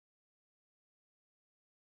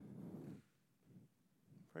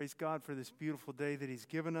Praise God for this beautiful day that He's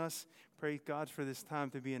given us. Praise God for this time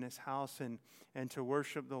to be in His house and to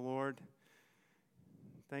worship the Lord.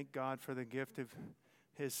 Thank God for the gift of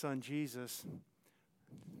His Son Jesus,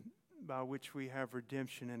 by which we have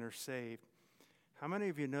redemption and are saved. How many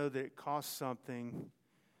of you know that it costs something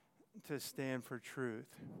to stand for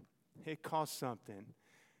truth? It costs something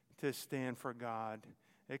to stand for God.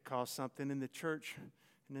 It costs something in the church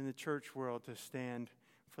and in the church world to stand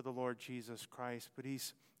for the Lord Jesus Christ. But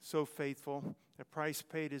He's so faithful. The price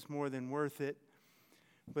paid is more than worth it.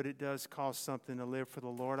 But it does cost something to live for the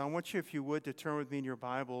Lord. I want you, if you would, to turn with me in your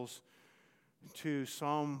Bibles to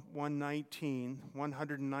Psalm 119.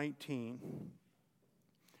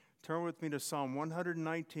 Turn with me to Psalm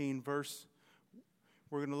 119,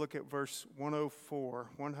 we're going to look at verse 104,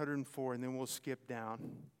 and then we'll skip down.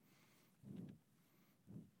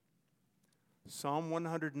 Psalm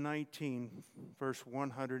 119, verse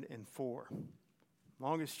 104.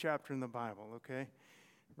 Longest chapter in the Bible, okay?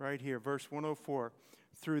 Right here, verse 104.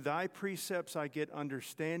 Through thy precepts I get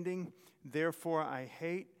understanding, therefore I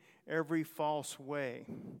hate every false way.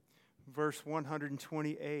 Verse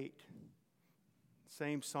 128,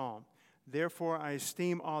 same psalm. Therefore I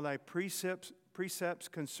esteem all thy precepts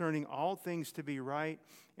concerning all things to be right,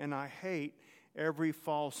 and I hate every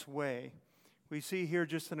false way. We see here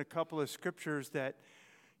just in a couple of scriptures that,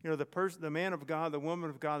 the man of God, the woman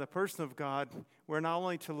of God, the person of God, we're not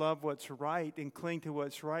only to love what's right and cling to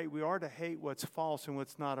what's right, we are to hate what's false and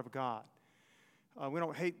what's not of God. We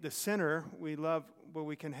don't hate the sinner, but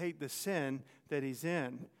we can hate the sin that he's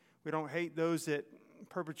in. We don't hate those that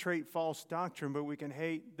perpetrate false doctrine, but we can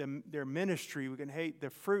hate their ministry. We can hate the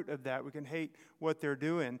fruit of that. We can hate what they're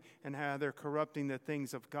doing and how they're corrupting the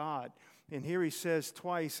things of God. And here he says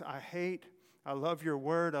twice, I love your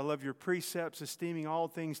word, I love your precepts, esteeming all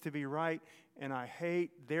things to be right, and I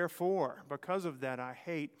hate, therefore, because of that, I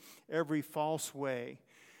hate every false way.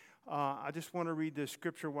 I just want to read the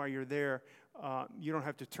scripture while you're there. You don't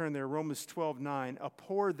have to turn there. Romans 12:9.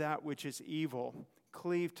 Abhor that which is evil,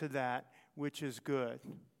 cleave to that which is good.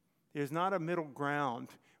 There's not a middle ground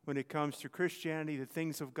when it comes to Christianity, the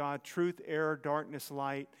things of God, truth, error, darkness,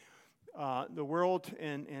 light. The world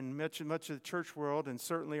and much of the church world, and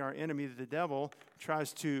certainly our enemy, the devil,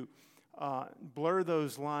 tries to blur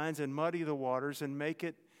those lines and muddy the waters and make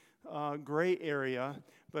it gray area.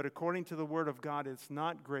 But according to the Word of God, it's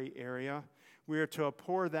not gray area. We are to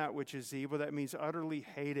abhor that which is evil. That means utterly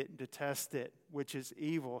hate it, detest it, which is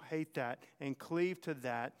evil, hate that, and cleave to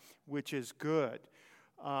that which is good.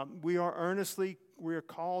 We are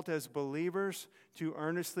called as believers to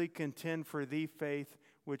earnestly contend for the faith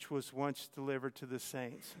which was once delivered to the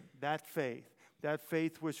saints. That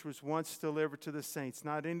faith which was once delivered to the saints.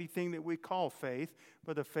 Not anything that we call faith,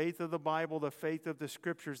 but the faith of the Bible, the faith of the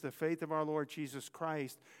Scriptures, the faith of our Lord Jesus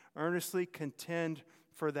Christ. Earnestly contend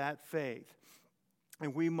for that faith.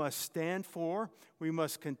 And we must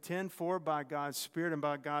contend for, by God's Spirit and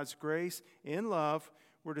by God's grace, in love,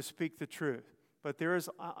 we're to speak the truth. But there is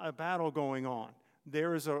a battle going on.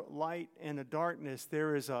 There is a light and a darkness.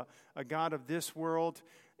 There is a God of this world,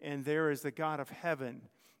 and there is the God of heaven.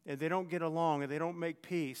 And they don't get along, and they don't make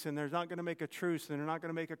peace, and they're not going to make a truce, and they're not going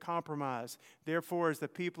to make a compromise. Therefore, as the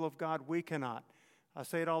people of God, we cannot. I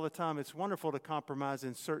say it all the time. It's wonderful to compromise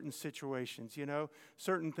in certain situations,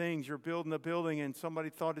 Certain things, you're building a building, and somebody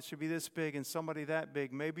thought it should be this big and somebody that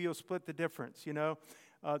big. Maybe you'll split the difference,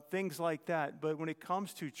 Things like that. But when it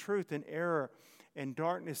comes to truth and error, and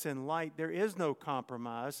darkness and light, there is no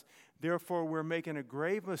compromise. Therefore, we're making a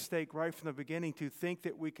grave mistake right from the beginning to think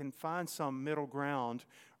that we can find some middle ground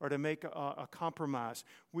or to make a compromise.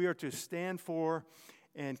 We are to stand for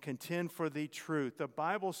and contend for the truth. The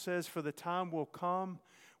Bible says, for the time will come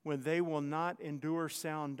when they will not endure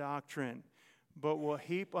sound doctrine, but will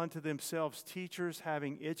heap unto themselves teachers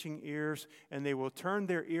having itching ears, and they will turn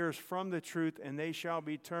their ears from the truth, and they shall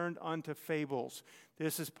be turned unto fables.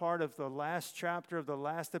 This is part of the last chapter of the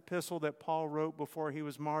last epistle that Paul wrote before he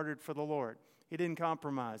was martyred for the Lord. He didn't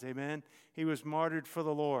compromise, amen? He was martyred for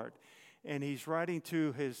the Lord. And he's writing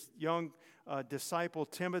to his young disciple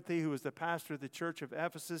Timothy, who was the pastor of the church of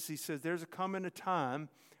Ephesus. He says, there's coming a time,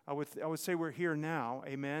 I would say we're here now,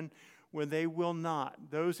 amen, when they will not.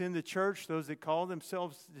 Those in the church, those that call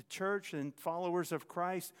themselves the church and followers of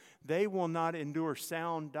Christ, they will not endure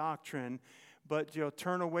sound doctrine, but they'll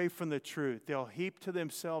turn away from the truth. They'll heap to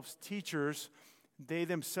themselves teachers, they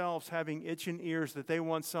themselves having itching ears that they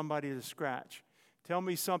want somebody to scratch. Tell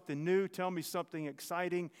me something new. Tell me something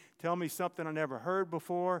exciting. Tell me something I never heard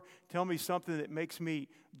before. Tell me something that makes me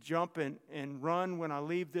jump and run when I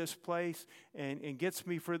leave this place and gets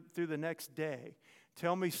me through the next day.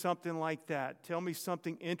 Tell me something like that. Tell me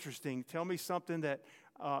something interesting. Tell me something that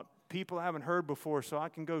people haven't heard before so I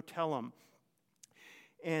can go tell them.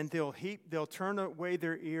 And they'll turn away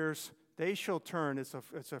their ears. They shall turn. It's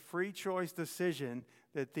a free choice decision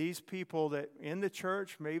that these people that in the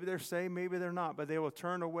church, maybe they're saved, maybe they're not, but they will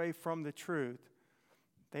turn away from the truth.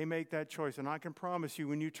 They make that choice. And I can promise you,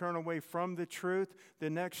 when you turn away from the truth, the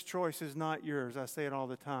next choice is not yours. I say it all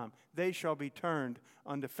the time. They shall be turned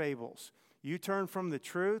unto fables. You turn from the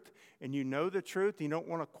truth, and you know the truth. You don't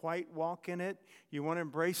want to quite walk in it. You want to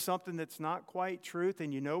embrace something that's not quite truth,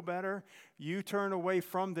 and you know better. You turn away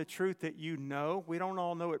from the truth that you know. We don't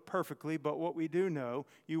all know it perfectly, but what we do know,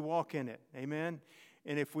 you walk in it. Amen?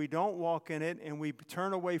 And if we don't walk in it and we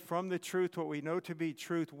turn away from the truth, what we know to be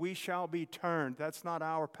truth, we shall be turned. That's not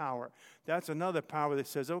our power. That's another power that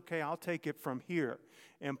says, okay, I'll take it from here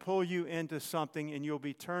and pull you into something, and you'll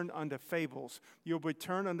be turned unto fables. You'll be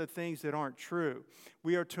turned unto things that aren't true.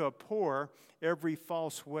 We are to abhor every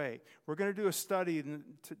false way. We're going to do a study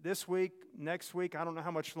this week, next week, I don't know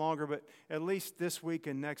how much longer, but at least this week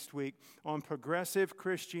and next week on progressive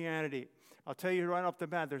Christianity. I'll tell you right off the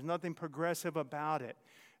bat, there's nothing progressive about it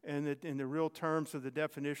in the real terms of the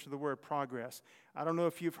definition of the word progress. I don't know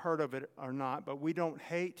if you've heard of it or not, but we don't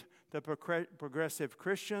hate the progressive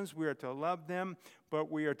Christians. We are to love them, but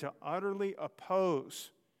we are to utterly oppose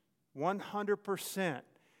 100%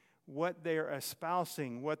 what they're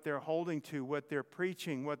espousing, what they're holding to, what they're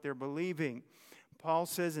preaching, what they're believing. Paul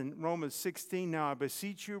says in Romans 16, now I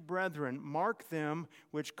beseech you, brethren, mark them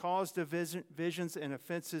which cause divisions and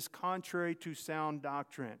offenses contrary to sound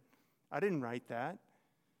doctrine. I didn't write that.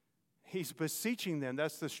 He's beseeching them.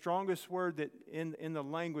 That's the strongest word that in the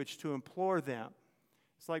language, to implore them.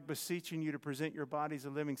 It's like beseeching you to present your bodies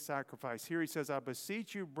a living sacrifice. Here he says, I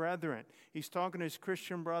beseech you, brethren. He's talking to his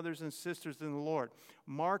Christian brothers and sisters in the Lord.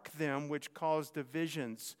 Mark them which cause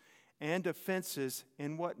divisions and offenses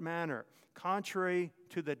in what manner? Contrary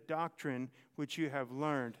to the doctrine which you have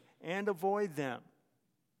learned, and avoid them.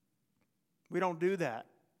 We don't do that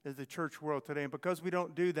as the church world today. And because we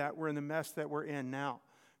don't do that, we're in the mess that we're in now.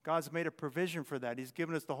 God's made a provision for that. He's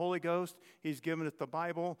given us the Holy Ghost. He's given us the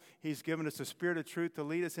Bible. He's given us the Spirit of truth to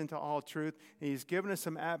lead us into all truth. And He's given us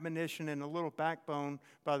some admonition and a little backbone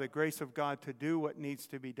by the grace of God to do what needs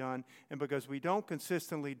to be done. And because we don't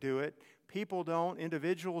consistently do it, people don't,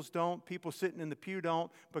 individuals don't, people sitting in the pew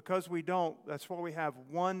don't. Because we don't, that's why we have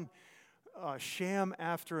one sham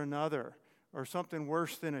after another, or something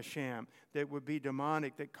worse than a sham that would be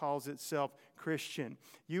demonic, that calls itself Christian.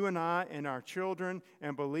 You and I and our children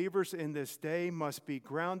and believers in this day must be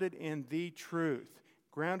grounded in the truth.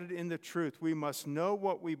 Grounded in the truth. We must know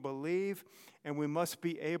what we believe, and we must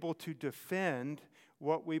be able to defend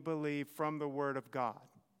what we believe from the Word of God.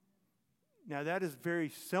 Now that is very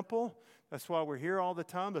simple. That's why we're here all the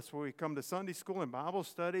time. That's why we come to Sunday school and Bible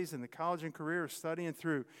studies and the college and career, studying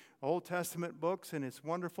through Old Testament books, and it's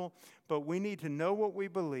wonderful. But we need to know what we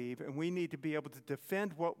believe, and we need to be able to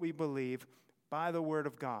defend what we believe by the Word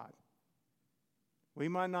of God. We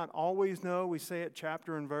might not always know. We say it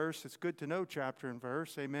chapter and verse. It's good to know chapter and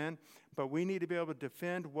verse, amen? But we need to be able to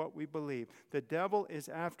defend what we believe. The devil is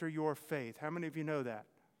after your faith. How many of you know that?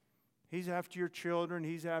 He's after your children.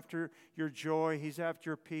 He's after your joy. He's after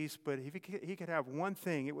your peace. But if he could have one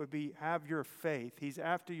thing, it would be have your faith. He's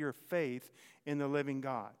after your faith in the living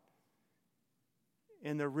God,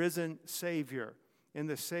 in the risen Savior, in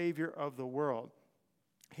the Savior of the world.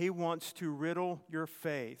 He wants to riddle your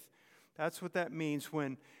faith. That's what that means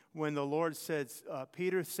when the Lord says,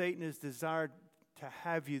 Peter, Satan has desired to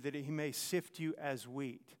have you, that he may sift you as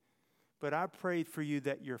wheat. But I prayed for you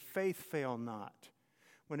that your faith fail not.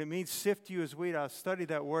 When it means sift you as wheat, I studied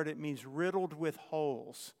that word. It means riddled with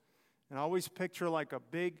holes. And I always picture like a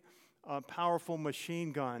big, powerful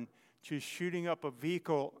machine gun just shooting up a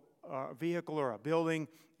vehicle or a building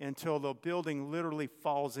until the building literally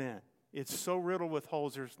falls in. It's so riddled with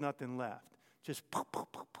holes, there's nothing left. Just pop,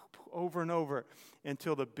 pop, pop, pop, pop, over and over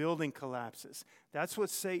until the building collapses. That's what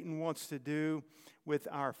Satan wants to do with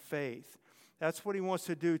our faith. That's what he wants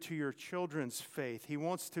to do to your children's faith. He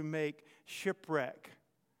wants to make shipwreck.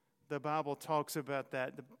 The Bible talks about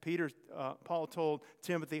that. Paul told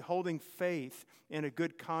Timothy, holding faith in a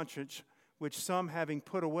good conscience, which some having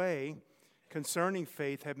put away concerning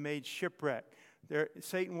faith have made shipwreck.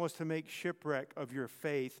 Satan wants to make shipwreck of your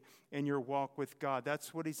faith and your walk with God.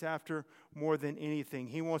 That's what he's after more than anything.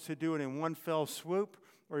 He wants to do it in one fell swoop,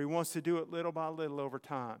 or he wants to do it little by little over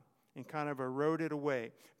time. and kind of erode it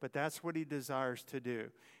away. But that's what he desires to do.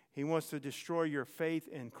 He wants to destroy your faith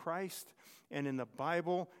in Christ and in the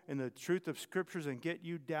Bible and the truth of Scriptures and get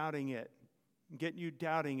you doubting it. Get you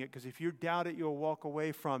doubting it, because if you doubt it, you'll walk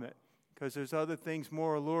away from it, because there's other things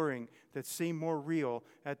more alluring that seem more real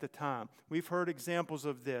at the time. We've heard examples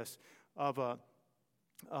of this, of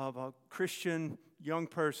a Christian young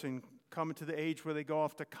person coming to the age where they go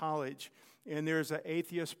off to college, and there's an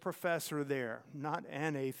atheist professor there. Not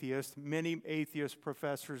an atheist, many atheist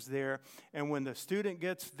professors there. And when the student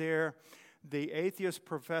gets there, the atheist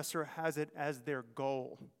professor has it as their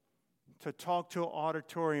goal to talk to an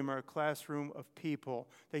auditorium or a classroom of people.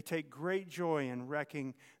 They take great joy in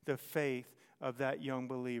wrecking the faith of that young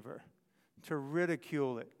believer, to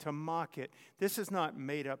ridicule it, to mock it. This is not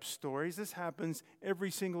made-up stories. This happens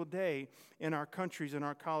every single day in our countries and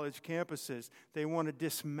our college campuses. They want to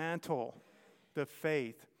dismantle the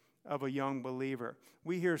faith of a young believer.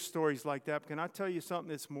 We hear stories like that. But can I tell you something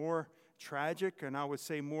that's more tragic, and I would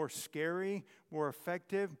say more scary, more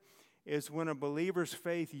effective, is when a believer's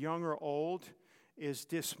faith, young or old, is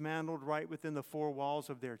dismantled right within the four walls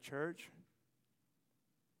of their church.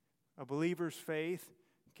 A believer's faith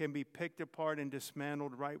can be picked apart and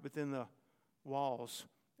dismantled right within the walls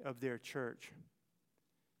of their church.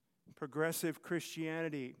 Progressive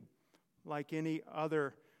Christianity, like any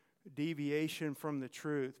other deviation from the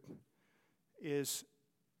truth, is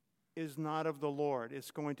not of the Lord.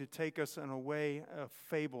 It's going to take us in a way of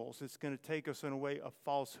fables. It's going to take us in a way of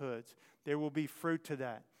falsehoods. There will be fruit to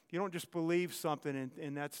that. You don't just believe something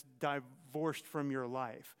and that's divorced from your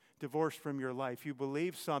life. You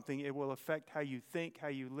believe something, it will affect how you think, how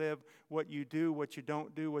you live, what you do, what you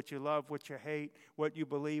don't do, what you love, what you hate, what you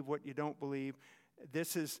believe, what you don't believe.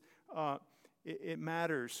 This is, it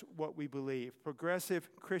matters what we believe. Progressive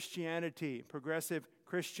Christianity, progressive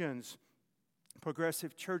Christians,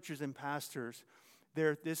 progressive churches and pastors,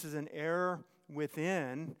 this is an error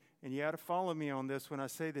within, and you got to follow me on this when I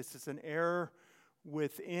say this. It's an error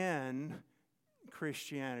within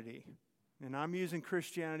Christianity. And I'm using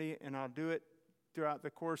Christianity, and I'll do it throughout the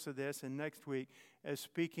course of this and next week, as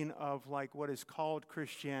speaking of like what is called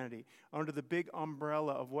Christianity, under the big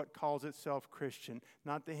umbrella of what calls itself Christian.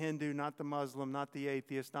 Not the Hindu, not the Muslim, not the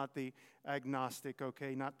atheist, not the agnostic,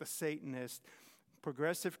 okay, not the Satanist.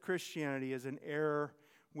 Progressive Christianity is an error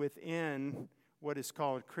within what is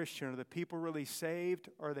called Christian. Are the people really saved?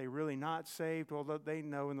 Are they really not saved? Well, they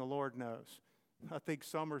know and the Lord knows. I think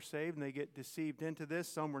some are saved and they get deceived into this.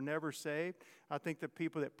 Some were never saved. I think the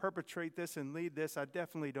people that perpetrate this and lead this, I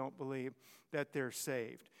definitely don't believe that they're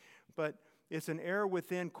saved. But it's an error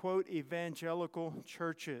within, quote, evangelical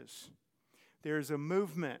churches. There's a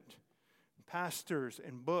movement, pastors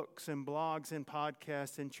and books and blogs and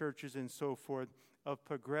podcasts and churches and so forth, of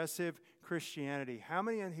progressive Christianity. How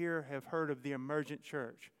many in here have heard of the emergent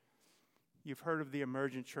church? You've heard of the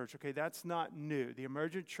emergent church. Okay, that's not new. The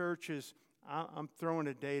emergent church is, I'm throwing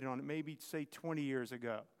a date on it, maybe say 20 years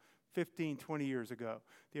ago, 15, 20 years ago.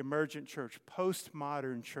 The emergent church,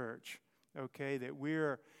 postmodern church, okay, that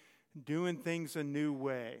we're doing things a new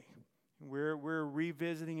way. We're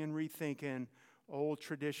revisiting and rethinking old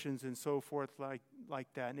traditions and so forth like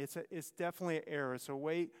that. And it's definitely an error. It's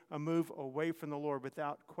a move away from the Lord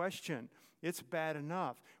without question. It's bad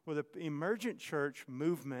enough. Well, the emergent church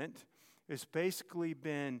movement has basically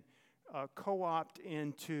been co-opted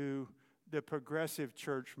into the progressive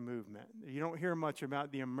church movement. You don't hear much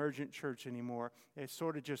about the emergent church anymore. It's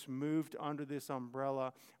sort of just moved under this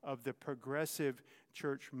umbrella of the progressive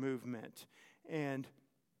church movement. And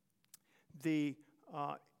it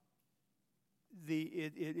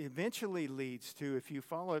eventually leads to, if you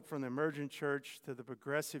follow it from the emergent church to the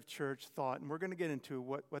progressive church thought, and we're going to get into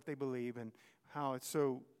what they believe and how it's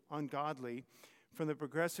so ungodly, from the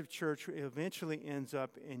progressive church, it eventually ends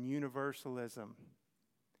up in universalism.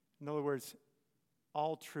 In other words,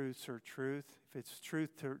 all truths are truth. If it's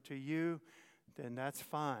truth to you, then that's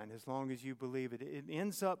fine, as long as you believe it. It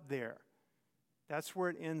ends up there. That's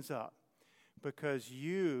where it ends up. Because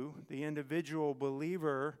you, the individual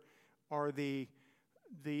believer, are the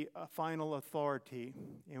final authority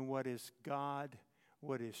in what is God,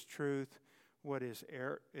 what is truth, what is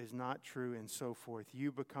not true, and so forth.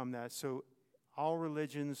 You become that. So all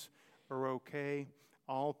religions are okay.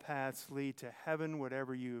 All paths lead to heaven,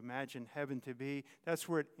 whatever you imagine heaven to be. That's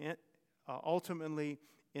where it ultimately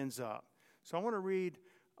ends up. So I want to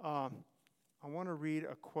read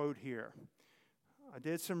a quote here. I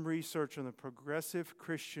did some research on the progressive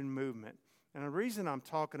Christian movement. And the reason I'm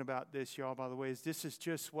talking about this, y'all, by the way, is this is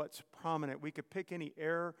just what's prominent. We could pick any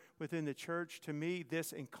error within the church. To me,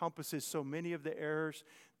 this encompasses so many of the errors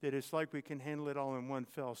that it's like we can handle it all in one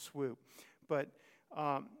fell swoop. But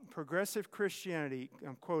progressive Christianity,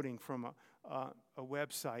 I'm quoting from a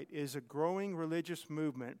website, is a growing religious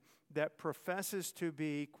movement that professes to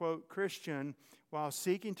be, quote, Christian while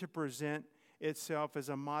seeking to present itself as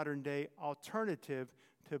a modern-day alternative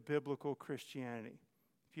to biblical Christianity.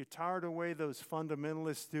 If you're tired of the way those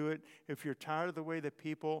fundamentalists do it, if you're tired of the way the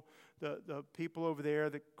people over there,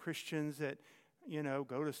 the Christians that,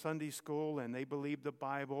 go to Sunday school and they believe the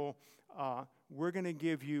Bible, we're going to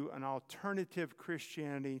give you an alternative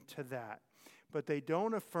Christianity to that. But they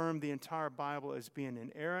don't affirm the entire Bible as being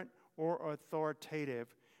inerrant or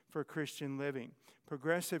authoritative for Christian living.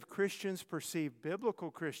 Progressive Christians perceive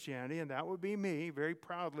biblical Christianity, and that would be me, very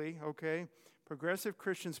proudly, okay? Progressive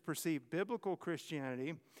Christians perceive biblical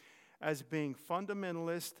Christianity as being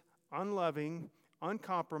fundamentalist, unloving,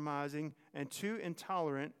 uncompromising, and too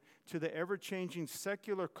intolerant to the ever-changing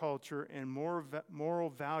secular culture and moral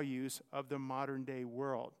values of the modern-day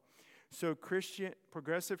world. So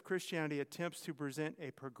progressive Christianity attempts to present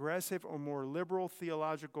a progressive or more liberal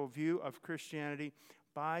theological view of Christianity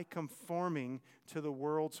by conforming to the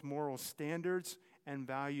world's moral standards and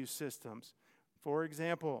value systems. For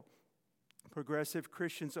example, progressive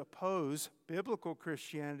Christians oppose biblical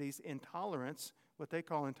Christianity's intolerance, what they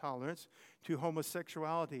call intolerance, to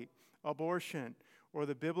homosexuality, abortion, or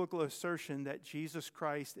the biblical assertion that Jesus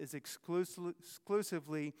Christ is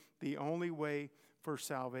exclusively the only way for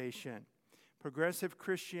salvation. Progressive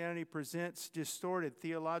Christianity presents distorted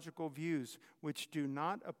theological views which do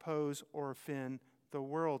not oppose or offend the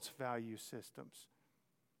world's value systems.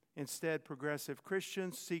 Instead, progressive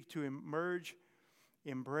Christians seek to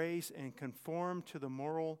embrace, and conform to the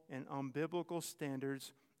moral and unbiblical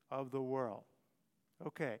standards of the world.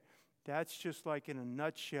 Okay, that's just like in a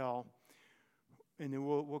nutshell, and then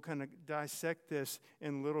we'll kind of dissect this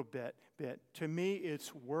in a little bit. To me,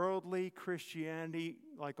 it's worldly Christianity,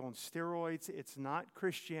 like on steroids. It's not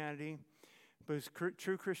Christianity, but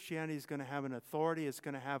true Christianity is going to have an authority. It's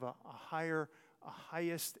going to have a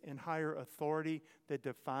highest and higher authority that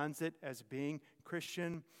defines it as being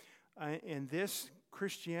Christian. And this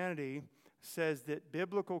Christianity says that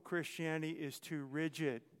biblical Christianity is too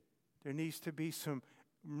rigid. There needs to be some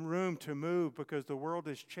room to move because the world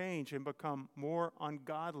has changed and become more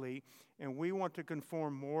ungodly, and we want to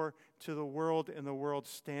conform more to the world and the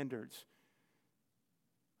world's standards.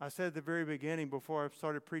 I said at the very beginning before I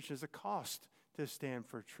started preaching, there's a cost to stand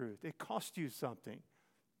for truth. It costs you something.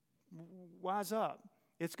 Wise up.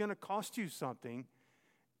 It's going to cost you something.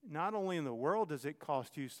 Not only in the world does it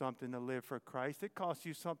cost you something to live for Christ, it costs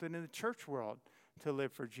you something in the church world to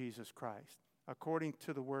live for Jesus Christ, according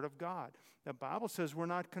to the Word of God. The Bible says we're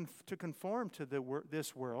not to conform to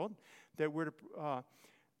this world, that we're to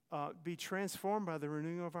be transformed by the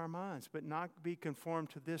renewing of our minds, but not be conformed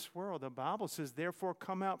to this world. The Bible says, therefore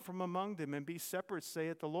come out from among them and be separate,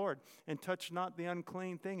 saith the Lord, and touch not the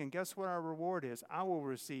unclean thing. And guess what our reward is? I will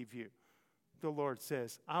receive you. The Lord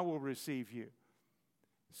says, I will receive you.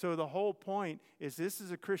 So the whole point is this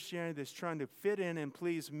is a Christianity that's trying to fit in and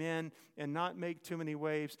please men and not make too many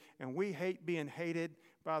waves. And we hate being hated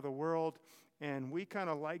by the world. And we kind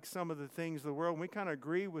of like some of the things of the world. We kind of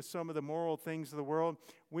agree with some of the moral things of the world.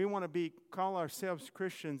 We want to call ourselves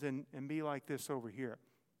Christians and be like this over here.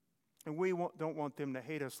 And we don't want them to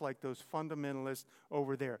hate us like those fundamentalists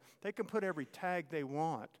over there. They can put every tag they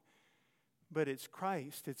want. But it's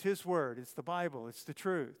Christ. It's His Word. It's the Bible. It's the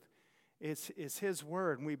truth. It's His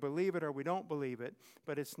Word, and we believe it or we don't believe it,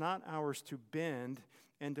 but it's not ours to bend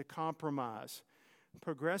and to compromise.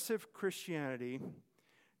 Progressive Christianity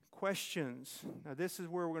questions. Now, this is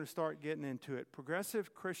where we're going to start getting into it.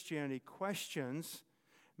 Progressive Christianity questions,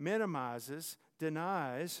 minimizes,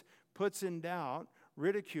 denies, puts in doubt,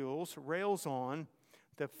 ridicules, rails on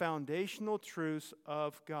the foundational truths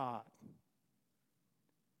of God.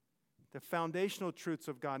 The foundational truths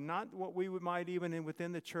of God, not what we might even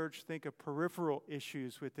within the church think of peripheral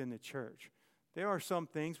issues within the church. There are some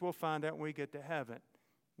things we'll find out when we get to heaven.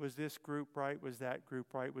 Was this group right? Was that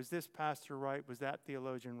group right? Was this pastor right? Was that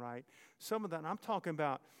theologian right? Some of that, I'm talking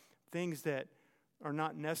about things that are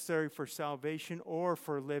not necessary for salvation or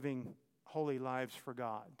for living holy lives for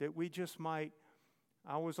God. That we just might,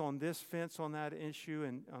 I was on this fence on that issue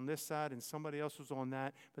and on this side and somebody else was on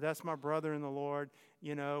that, but that's my brother in the Lord.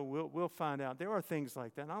 We'll find out. There are things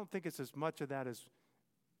like that. And I don't think it's as much of that as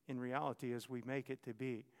in reality as we make it to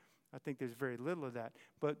be. I think there's very little of that.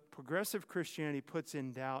 But progressive Christianity puts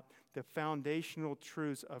in doubt the foundational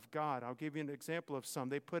truths of God. I'll give you an example of some.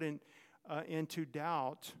 They put in into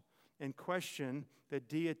doubt and question the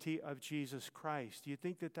deity of Jesus Christ. Do you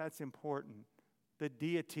think that that's important? The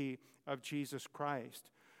deity of Jesus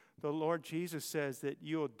Christ. The Lord Jesus says that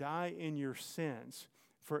you'll die in your sins.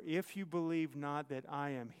 For if you believe not that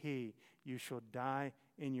I am He, you shall die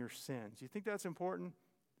in your sins. You think that's important?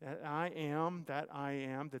 That I am,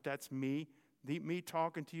 that that's me. Me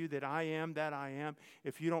talking to you, that I am, that I am.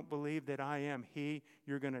 If you don't believe that I am He,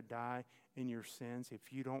 you're going to die in your sins.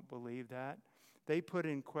 If you don't believe that. They put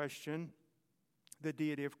in question the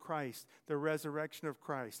deity of Christ, the resurrection of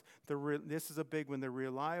Christ. This is a big one, the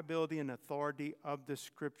reliability and authority of the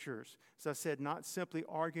Scriptures. As I said, not simply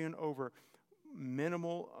arguing over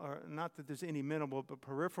minimal, or not that there's any minimal, but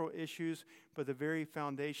peripheral issues, but the very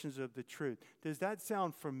foundations of the truth. Does that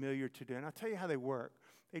sound familiar today? And I'll tell you how they work.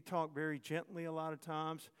 They talk very gently a lot of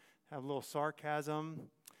times, have a little sarcasm,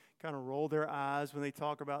 kind of roll their eyes when they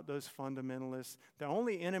talk about those fundamentalists. The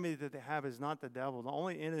only enemy that they have is not the devil. The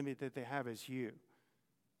only enemy that they have is you.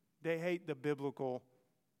 They hate the biblical,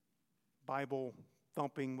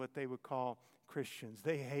 Bible-thumping, what they would call Christians.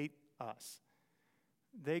 They hate us.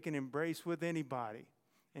 They can embrace with anybody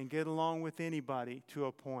and get along with anybody to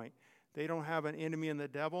a point. They don't have an enemy in the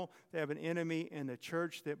devil. They have an enemy in the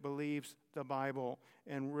church that believes the Bible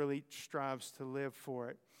and really strives to live for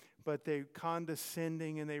it. But they're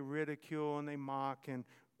condescending and they ridicule and they mock, and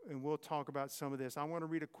we'll talk about some of this. I want to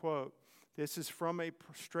read a quote. This is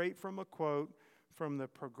straight from a quote from the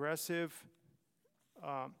progressive.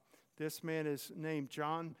 This man is named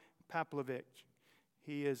John Paplovich.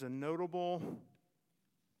 He is a notable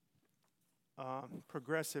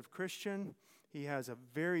progressive Christian. He has a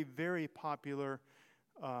very, very popular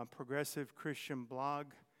progressive Christian blog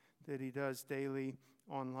that he does daily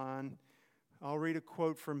online. I'll read a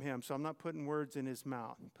quote from him, so I'm not putting words in his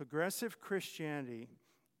mouth. Progressive Christianity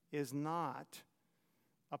is not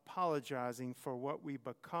apologizing for what we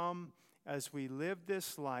become as we live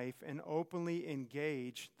this life and openly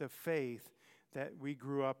engage the faith that we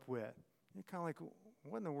grew up with. You're kind of like,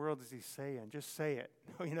 what in the world is he saying? Just say it,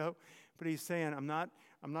 you know? But he's saying, I'm not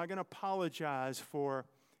going to apologize for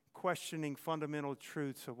questioning fundamental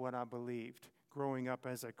truths of what I believed growing up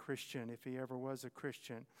as a Christian, if he ever was a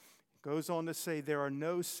Christian. Goes on to say, there are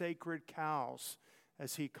no sacred cows,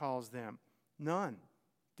 as he calls them. None.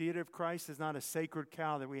 Deity of Christ is not a sacred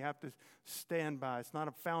cow that we have to stand by. It's not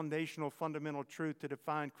a foundational, fundamental truth to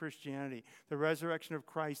define Christianity. The resurrection of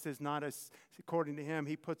Christ is not, according to him,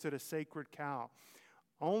 he puts it a sacred cow.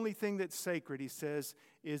 Only thing that's sacred, he says,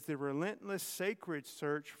 is the relentless sacred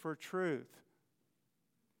search for truth.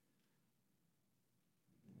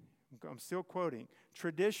 I'm still quoting.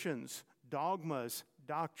 Traditions, dogmas,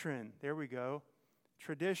 doctrine. There we go.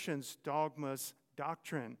 Traditions, dogmas,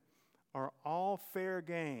 doctrine are all fair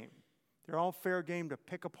game. They're all fair game to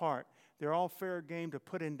pick apart. They're all fair game to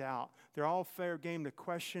put in doubt. They're all fair game to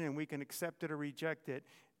question, and we can accept it or reject it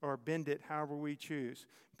or bend it however we choose.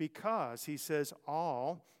 Because, he says,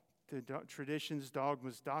 all the traditions,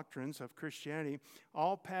 dogmas, doctrines of Christianity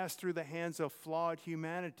all pass through the hands of flawed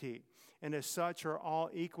humanity, and as such are all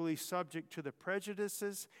equally subject to the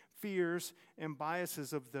prejudices, fears, and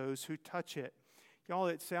biases of those who touch it. Y'all,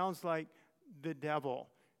 it sounds like the devil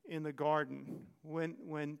in the garden.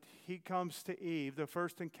 When he comes to Eve, the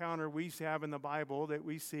first encounter we have in the Bible that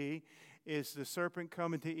we see is the serpent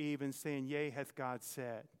coming to Eve and saying, yea, hath God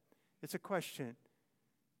said. It's a question.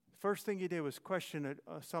 First thing he did was question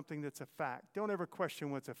something that's a fact. Don't ever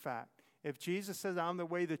question what's a fact. If Jesus says, I'm the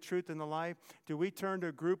way, the truth, and the life, do we turn to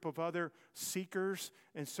a group of other seekers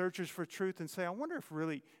and searchers for truth and say, I wonder if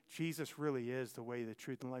really Jesus really is the way, the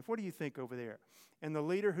truth, and the life? What do you think over there? And the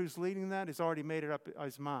leader who's leading that has already made it up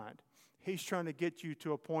his mind. He's trying to get you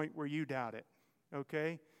to a point where you doubt it,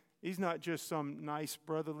 okay? He's not just some nice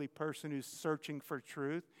brotherly person who's searching for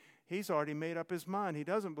truth. He's already made up his mind. He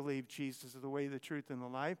doesn't believe Jesus is the way, the truth, and the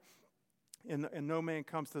life. And no man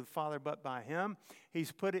comes to the Father but by him.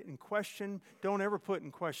 He's put it in question. Don't ever put in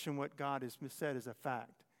question what God has said as a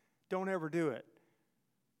fact. Don't ever do it.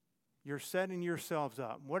 You're setting yourselves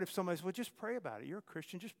up. What if somebody says, well, just pray about it. You're a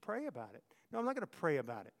Christian, just pray about it. No, I'm not going to pray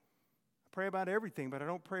about it. I pray about everything, but I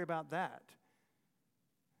don't pray about that.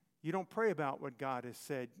 You don't pray about what God has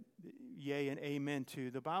said yea and amen to.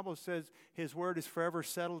 The Bible says his word is forever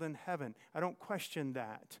settled in heaven. I don't question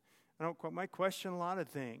that. I might question a lot of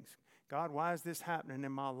things. God, why is this happening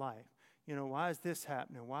in my life? You know, why is this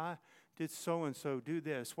happening? Why did so-and-so do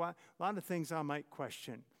this? Why? A lot of things I might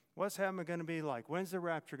question. What's heaven going to be like? When's the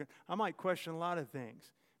rapture going to... I might question a lot of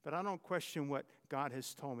things, but I don't question what God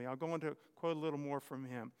has told me. I'll go on to quote a little more from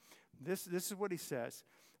him. This is what he says.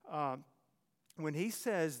 When he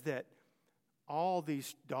says that all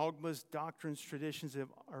these dogmas, doctrines, traditions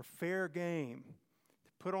are fair game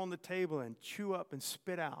to put on the table and chew up and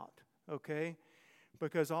spit out, okay?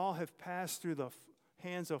 Because all have passed through the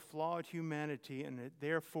hands of flawed humanity, and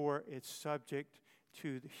therefore it's subject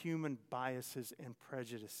to the human biases and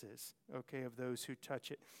prejudices, okay, of those who touch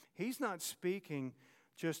it. He's not speaking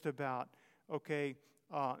just about, okay,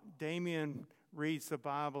 Damien reads the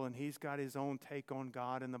Bible and he's got his own take on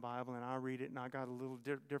God in the Bible, and I read it and I got a little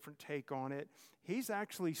different take on it. He's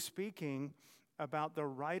actually speaking about the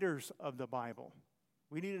writers of the Bible.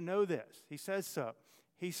 We need to know this. He says so.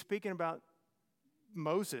 He's speaking about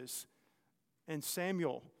Moses and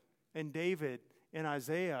Samuel and David and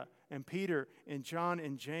Isaiah and Peter and John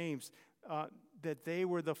and James, that they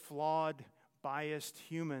were the flawed, biased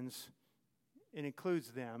humans. It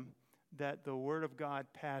includes them, that the Word of God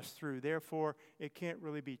passed through. Therefore, it can't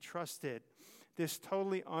really be trusted. This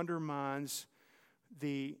totally undermines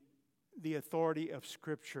the authority of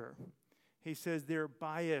Scripture. He says they're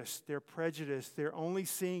biased, they're prejudiced, they're only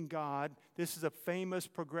seeing God. This is a famous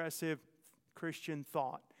progressive Christian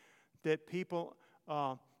thought, that people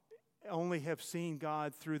only have seen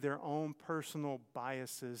God through their own personal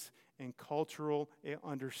biases and cultural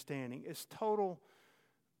understanding. It's total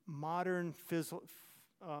modern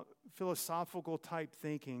philosophical type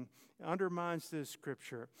thinking. It undermines the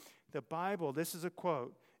Scripture. The Bible, this is a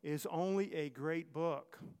quote, is only a great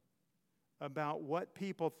book about what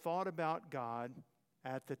people thought about God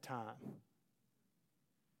at the time.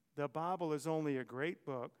 The Bible is only a great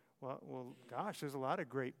book. Well, gosh, there's a lot of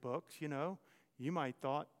great books, you know. You might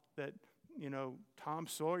thought that, you know, Tom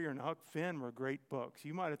Sawyer and Huck Finn were great books.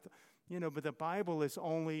 You might have, but the Bible is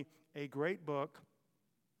only a great book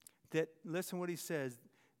that, listen what he says,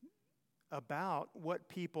 about what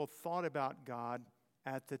people thought about God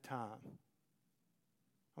at the time.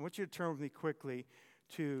 I want you to turn with me quickly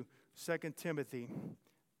to 2 Timothy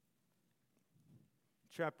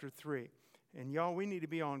chapter 3. And y'all, we need to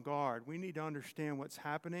be on guard. We need to understand what's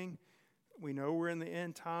happening. We know we're in the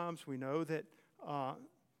end times. We know that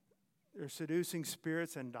there's seducing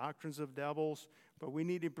spirits and doctrines of devils, but we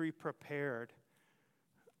need to be prepared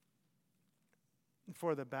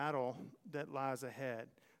for the battle that lies ahead.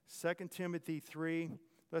 2 Timothy 3,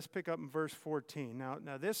 let's pick up in verse 14.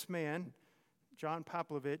 Now this man, John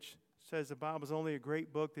Poplovich, says the Bible is only a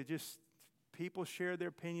great book that just people share their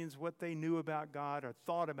opinions, what they knew about God or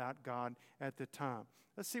thought about God at the time.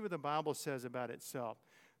 Let's see what the Bible says about itself.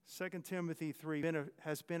 2 Timothy 3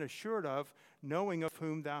 has been assured of, knowing of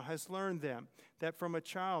whom thou hast learned them, that from a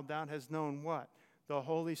child thou hast known what? The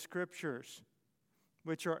Holy Scriptures,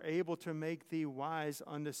 which are able to make thee wise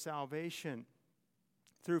unto salvation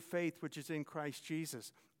through faith which is in Christ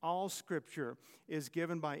Jesus. All Scripture is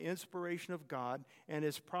given by inspiration of God and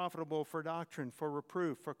is profitable for doctrine, for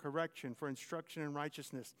reproof, for correction, for instruction in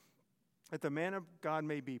righteousness, that the man of God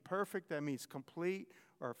may be perfect, that means complete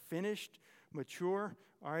or finished, mature,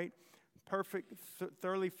 all right, perfect,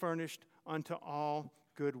 thoroughly furnished unto all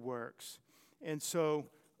good works. And so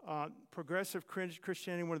progressive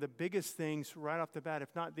Christianity, one of the biggest things right off the bat,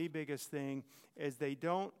 if not the biggest thing, is they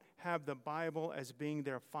don't have the Bible as being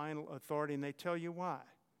their final authority, and they tell you why.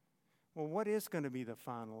 Well, what is going to be the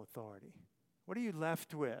final authority? What are you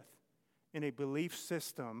left with in a belief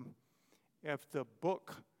system if the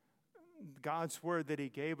book, God's word that he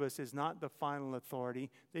gave us, is not the final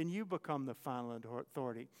authority? Then you become the final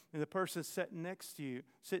authority. And the person sitting next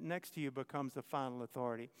to you becomes the final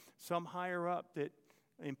authority. Some higher up that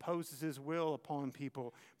imposes his will upon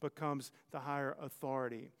people becomes the higher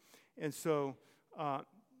authority. And so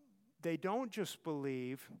they don't just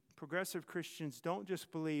believe, progressive Christians don't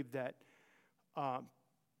just believe that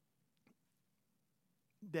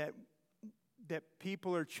that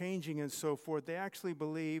people are changing and so forth. They actually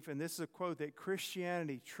believe, and this is a quote, that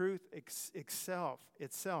Christianity, truth itself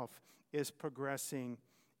is progressing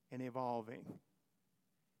and evolving.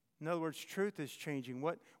 In other words, truth is changing.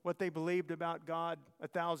 What they believed about God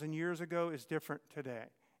 1,000 years ago is different today.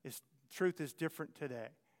 Truth is different today.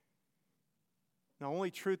 The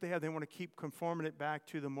only truth they have, they want to keep conforming it back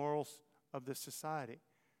to the morals of the society.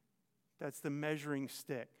 That's the measuring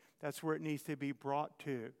stick. That's where it needs to be brought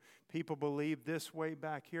to. People believe this way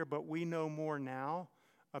back here, but we know more now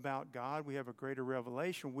about God. We have a greater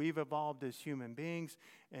revelation. We've evolved as human beings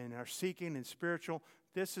and are seeking and spiritual.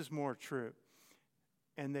 This is more true.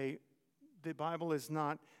 And the Bible is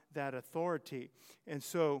not that authority. And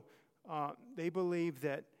so they believe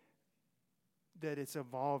that it's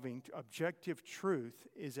evolving. Objective truth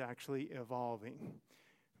is actually evolving.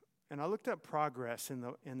 And I looked up progress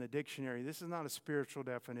in the dictionary. This is not a spiritual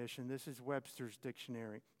definition. This is Webster's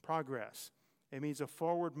dictionary. Progress. It means a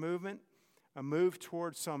forward movement, a move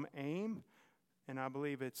towards some aim, and I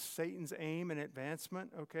believe it's Satan's aim and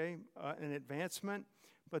advancement, okay, an advancement.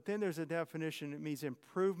 But then there's a definition. It means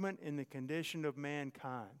improvement in the condition of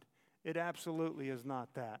mankind. It absolutely is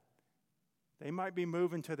not that. They might be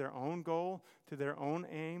moving to their own goal, to their own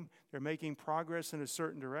aim. They're making progress in a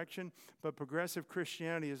certain direction, but progressive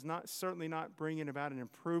Christianity is certainly not bringing about an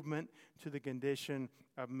improvement to the condition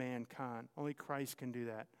of mankind. Only Christ can do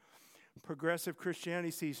that. Progressive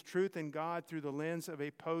Christianity sees truth in God through the lens of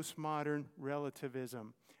a postmodern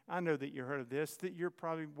relativism. I know that you heard of this, that you're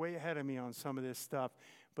probably way ahead of me on some of this stuff,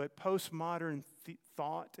 but postmodern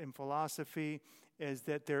thought and philosophy is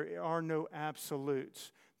that there are no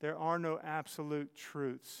absolutes. There are no absolute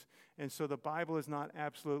truths. And so the Bible is not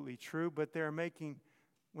absolutely true, but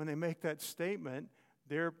when they make that statement,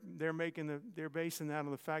 they're basing that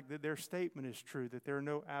on the fact that their statement is true, that there are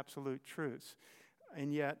no absolute truths.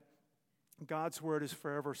 And yet, God's word is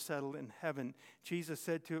forever settled in heaven. Jesus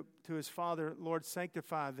said to his Father, Lord,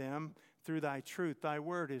 sanctify them through thy truth. Thy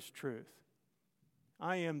word is truth.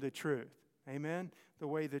 I am the truth. Amen? The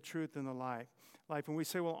way, the truth, and the life. And we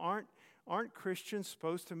say, well, aren't Christians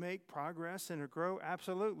supposed to make progress and to grow?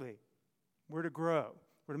 Absolutely. We're to grow.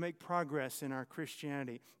 We're to make progress in our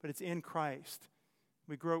Christianity. But it's in Christ.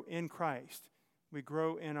 We grow in Christ. We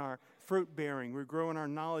grow in our fruit bearing. We grow in our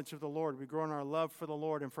knowledge of the Lord. We grow in our love for the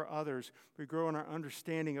Lord and for others. We grow in our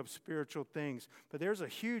understanding of spiritual things. But there's a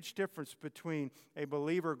huge difference between a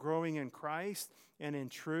believer growing in Christ and in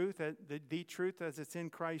truth, the truth as it's in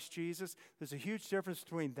Christ Jesus. There's a huge difference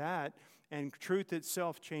between that and truth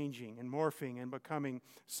itself changing and morphing and becoming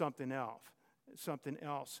something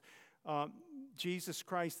else. Jesus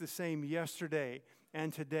Christ the same yesterday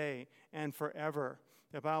and today and forever.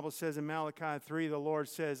 The Bible says in Malachi 3, the Lord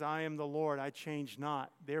says, I am the Lord, I change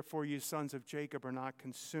not. Therefore you sons of Jacob are not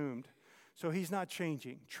consumed. So he's not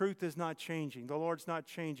changing. Truth is not changing. The Lord's not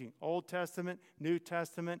changing. Old Testament, New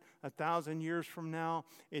Testament, 1,000 years from now,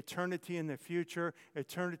 eternity in the future,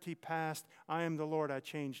 eternity past, I am the Lord, I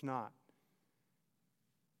change not.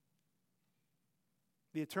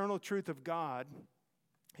 The eternal truth of God,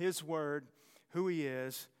 His Word, who He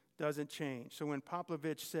is, doesn't change. So when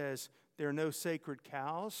Poplovich says there are no sacred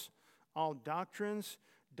cows, all doctrines,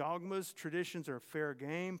 dogmas, traditions are fair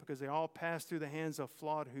game because they all pass through the hands of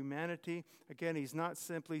flawed humanity. Again, he's not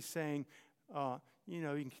simply saying, you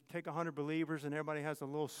can take 100 believers and everybody has a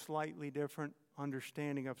little slightly different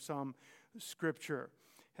understanding of some scripture.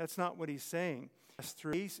 That's not what he's saying.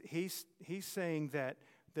 He's saying that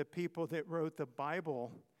the people that wrote the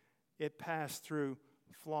Bible, it passed through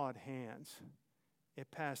flawed hands. It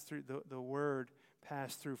passed through, the word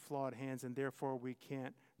passed through flawed hands, and therefore we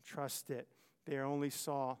can't trust it. They only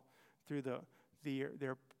saw through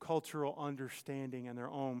their cultural understanding and their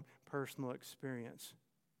own personal experience.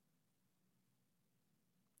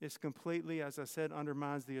 This completely, as I said,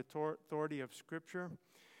 undermines the authority of Scripture.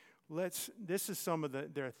 This is some of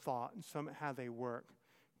their thought and how they work.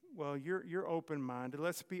 Well, you're open-minded.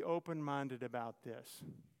 Let's be open-minded about this.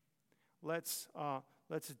 Let's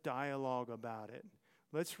dialogue about it.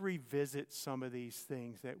 Let's revisit some of these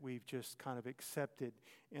things that we've just kind of accepted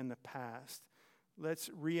in the past. Let's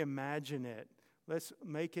reimagine it. Let's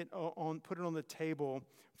make it put it on the table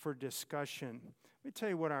for discussion. Let me tell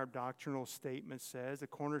you what our doctrinal statement says, the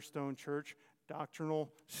Cornerstone Church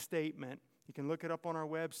doctrinal statement. You can look it up on our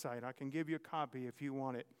website. I can give you a copy if you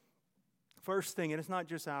want it. First thing, and it's not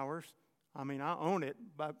just ours. I mean, I own it,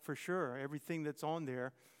 but for sure, everything that's on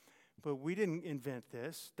there. But we didn't invent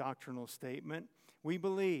this doctrinal statement. We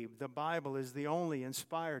believe the Bible is the only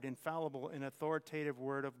inspired, infallible, and authoritative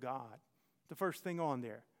Word of God. The first thing on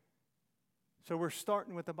there. So we're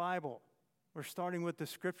starting with the Bible. We're starting with the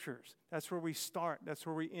Scriptures. That's where we start. That's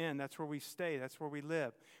where we end. That's where we stay. That's where we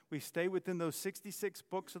live. We stay within those 66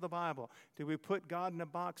 books of the Bible. Did we put God in a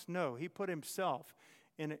box? No. He put Himself.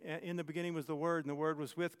 In the beginning was the Word, and the Word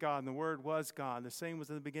was with God, and the Word was God. The same was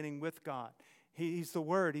in the beginning with God. He's the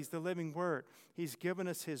Word. He's the living Word. He's given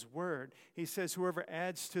us His Word. He says whoever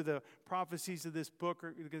adds to the prophecies of this book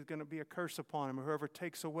is going to be a curse upon him, or whoever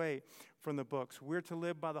takes away from the books. We're to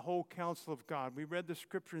live by the whole counsel of God. We read the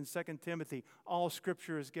Scripture in 2 Timothy. All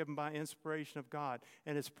Scripture is given by inspiration of God,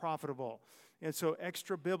 and it's profitable. And so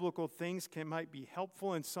extra biblical things might be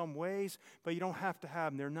helpful in some ways, but you don't have to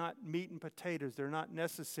have them. They're not meat and potatoes. They're not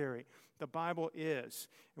necessary. The Bible is,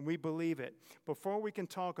 and we believe it. Before we can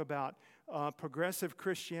talk about progressive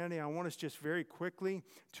Christianity, I want us just very quickly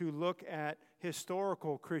to look at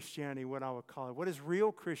historical Christianity, what I would call it. What is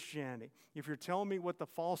real Christianity? If you're telling me what the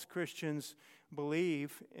false Christians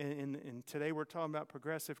believe, and today we're talking about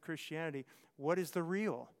progressive Christianity, what is the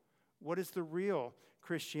real? What is the real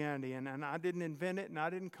Christianity? And I didn't invent it, and I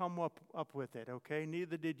didn't come up with it, okay?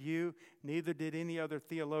 Neither did you, neither did any other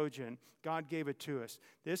theologian. God gave it to us.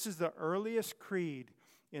 This is the earliest creed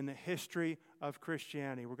in the history of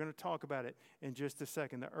Christianity. We're going to talk about it in just a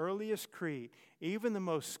second. The earliest creed, even the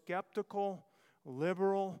most skeptical,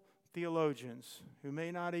 liberal theologians, who may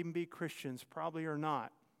not even be Christians, probably are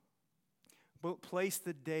not, but place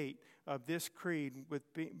the date of this creed with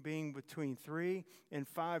being between 3 and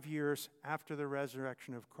 5 years after the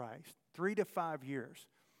resurrection of Christ. 3 to 5 years.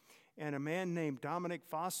 And a man named Dominic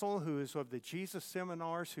Fossil, who is of the Jesus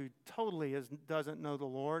Seminars, who totally doesn't know the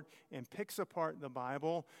Lord and picks apart the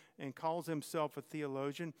Bible and calls himself a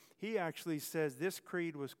theologian, he actually says this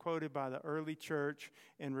creed was quoted by the early church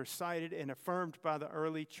and recited and affirmed by the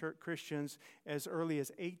early church Christians as early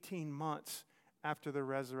as 18 months after the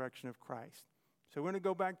resurrection of Christ. So we're going to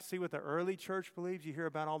go back to see what the early church believes. You hear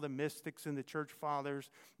about all the mystics and the church fathers,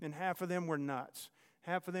 and half of them were nuts.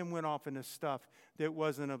 Half of them went off into stuff that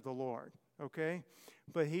wasn't of the Lord, okay?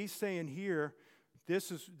 But he's saying here,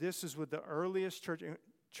 this is what the earliest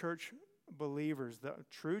church believers, the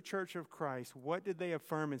true church of Christ, what did they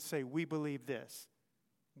affirm and say? We believe this.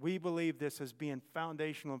 We believe this as being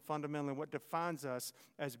foundational and fundamental and what defines us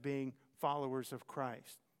as being followers of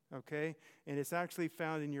Christ, okay? And it's actually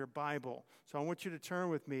found in your Bible. So I want you to turn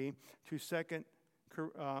with me to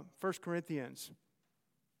 1 Corinthians.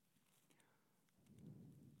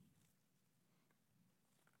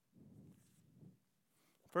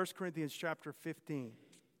 1 Corinthians chapter 15.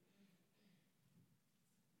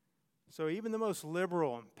 So even the most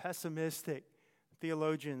liberal and pessimistic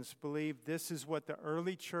theologians believe this is what the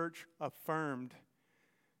early church affirmed,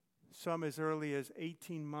 some as early as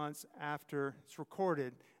 18 months after, it's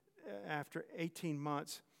recorded, after 18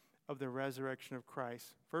 months of the resurrection of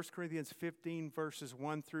Christ. 1 Corinthians 15, verses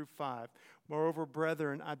 1 through 5. Moreover,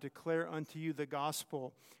 brethren, I declare unto you the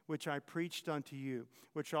gospel which I preached unto you,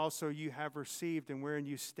 which also you have received and wherein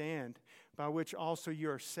you stand, by which also you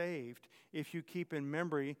are saved, if you keep in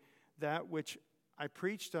memory that which I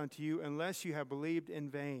preached unto you, unless you have believed in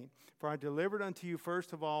vain. For I delivered unto you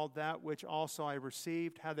first of all that which also I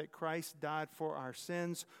received, how that Christ died for our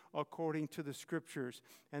sins according to the Scriptures,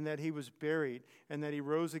 and that he was buried, and that he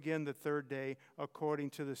rose again the third day according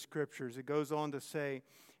to the Scriptures. It goes on to say,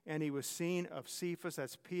 and he was seen of Cephas,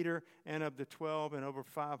 that's Peter, and of the 12, and over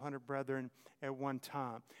 500 brethren at one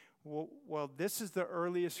time. Well, this is the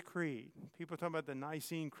earliest creed. People talk about the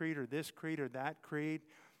Nicene Creed or this creed or that creed.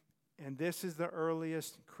 And this is the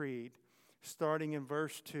earliest creed. Starting in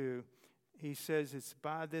verse 2, he says, it's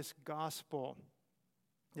by this gospel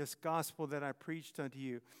that I preached unto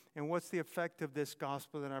you. And what's the effect of this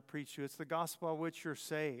gospel that I preached to you? It's the gospel by which you're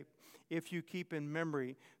saved, if you keep in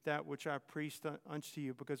memory that which I preached unto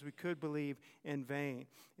you, because we could believe in vain.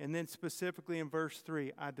 And then specifically in verse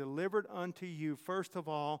 3, I delivered unto you first of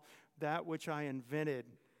all that which I invented.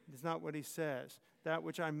 It's not what he says. That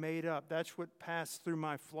which I made up. That's what passed through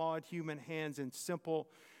my flawed human hands and simple,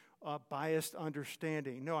 biased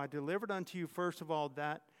understanding. No, I delivered unto you first of all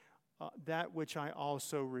that which I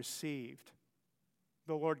also received.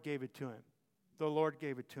 The Lord gave it to him. The Lord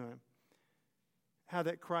gave it to him. How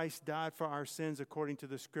that Christ died for our sins according to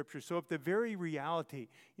the Scriptures. So if the very reality,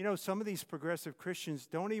 some of these progressive Christians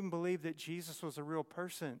don't even believe that Jesus was a real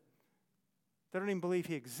person. They don't even believe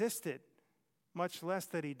he existed, much less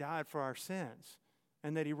that he died for our sins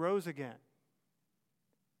and that he rose again.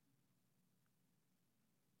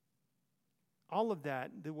 All of that,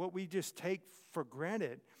 what we just take for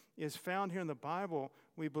granted, is found here in the Bible.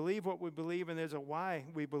 We believe what we believe, and there's a why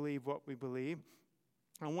we believe what we believe.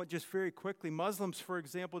 I want just very quickly, Muslims, for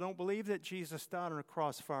example, don't believe that Jesus died on a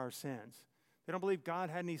cross for our sins. They don't believe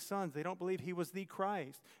God had any sons. They don't believe he was the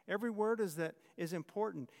Christ. Every word is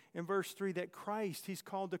important. In verse 3, that Christ, he's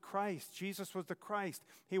called the Christ. Jesus was the Christ.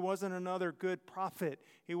 He wasn't another good prophet.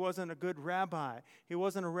 He wasn't a good rabbi. He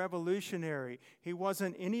wasn't a revolutionary. He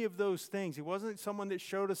wasn't any of those things. He wasn't someone that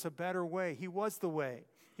showed us a better way. He was the way.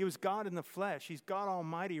 He was God in the flesh. He's God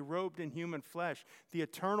Almighty robed in human flesh. The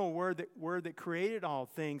eternal word that created all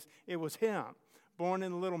things, it was him. Born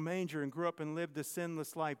in a little manger and grew up and lived a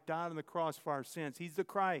sinless life, died on the cross for our sins. He's the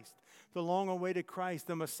Christ, the long-awaited Christ,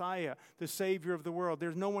 the Messiah, the Savior of the world.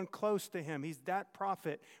 There's no one close to him. He's that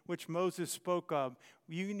prophet which Moses spoke of.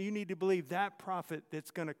 You need to believe that prophet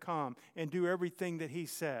that's going to come and do everything that he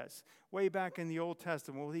says. Way back in the Old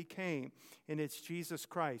Testament, well, he came, and it's Jesus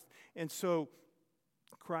Christ. And so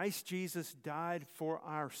Christ Jesus died for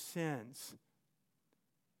our sins.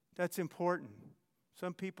 That's important.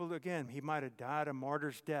 Some people, again, he might have died a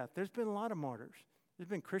martyr's death. There's been a lot of martyrs. There's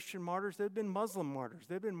been Christian martyrs. There have been Muslim martyrs.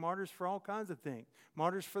 There have been martyrs for all kinds of things,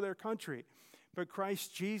 martyrs for their country. But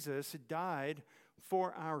Christ Jesus died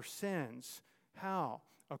for our sins. How?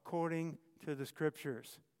 According to the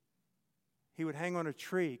Scriptures. He would hang on a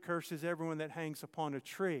tree, curses everyone that hangs upon a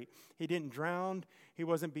tree. He didn't drown. He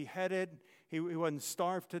wasn't beheaded. He wasn't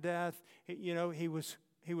starved to death. He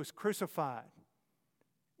was crucified.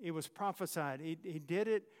 It was prophesied. He did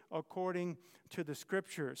it according to the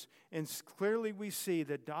Scriptures. And clearly we see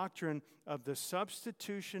the doctrine of the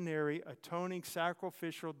substitutionary, atoning,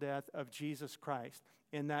 sacrificial death of Jesus Christ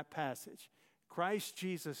in that passage. Christ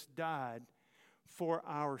Jesus died for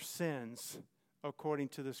our sins according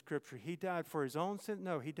to the Scripture. He died for his own sins?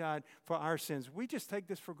 No, he died for our sins. We just take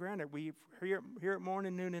this for granted. We hear it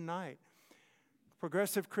morning, noon, and night.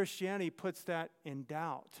 Progressive Christianity puts that in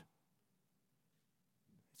doubt.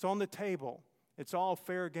 It's on the table. It's all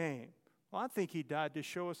fair game. Well, I think he died to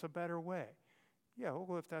show us a better way. Yeah,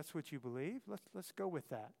 well, if that's what you believe, let's go with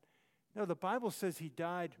that. No, the Bible says he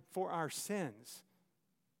died for our sins.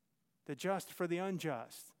 The just for the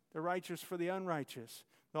unjust, the righteous for the unrighteous,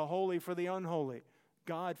 the holy for the unholy,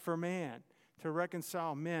 God for man, to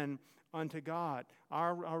reconcile men unto God.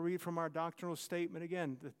 I'll read from our doctrinal statement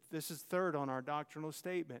again. This is third on our doctrinal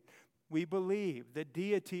statement. We believe the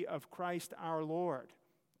deity of Christ our Lord.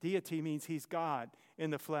 Deity means he's God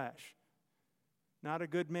in the flesh. Not a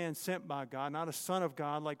good man sent by God, not a son of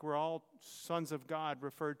God like we're all sons of God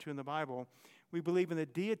referred to in the Bible. We believe in the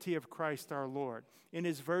deity of Christ our Lord, in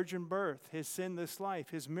his virgin birth, his sinless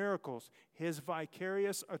life, his miracles, his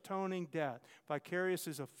vicarious atoning death. Vicarious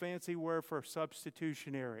is a fancy word for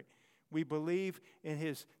substitutionary. We believe in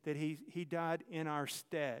that he died in our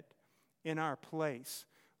stead, in our place.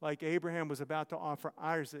 Like Abraham was about to offer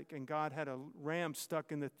Isaac, and God had a ram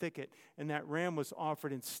stuck in the thicket, and that ram was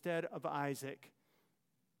offered instead of Isaac,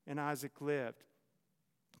 and Isaac lived.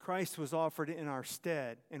 Christ was offered in our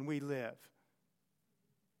stead, and we live.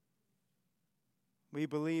 We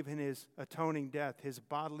believe in his atoning death, his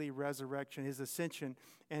bodily resurrection, his ascension,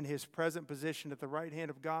 and his present position at the right hand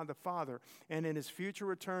of God the Father, and in his future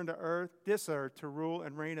return to this earth, to rule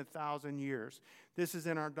and reign 1,000 years. This is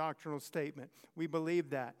in our doctrinal statement. We believe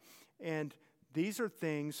that. And these are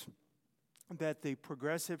things that the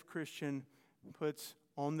progressive Christian puts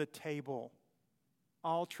on the table.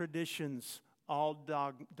 All traditions, all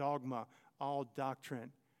dogma, all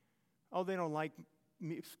doctrine. Oh, they don't like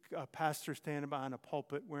a pastor standing behind a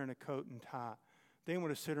pulpit wearing a coat and tie. They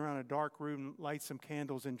want to sit around a dark room, light some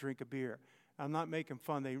candles, and drink a beer. I'm not making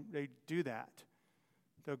fun. They do that.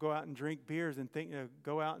 They'll go out and drink beers and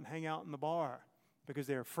go out and hang out in the bar because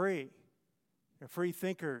they're free. They're free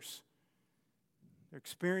thinkers. They're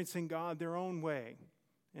experiencing God their own way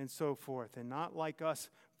and so forth, and not like us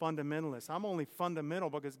fundamentalists. I'm only fundamental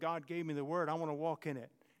because God gave me the word. I want to walk in it.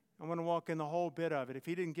 I want to walk in the whole bit of it. If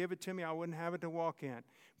he didn't give it to me, I wouldn't have it to walk in.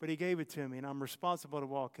 But he gave it to me, and I'm responsible to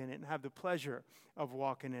walk in it and have the pleasure of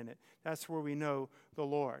walking in it. That's where we know the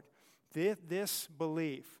Lord. This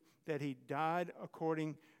belief that he died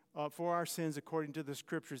for our sins according to the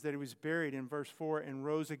Scriptures, that he was buried in verse 4 and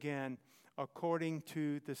rose again according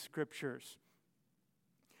to the Scriptures.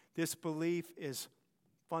 This belief is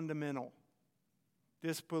fundamental.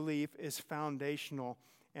 This belief is foundational.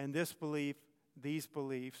 And these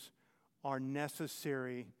beliefs are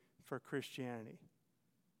necessary for Christianity.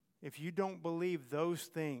 If you don't believe those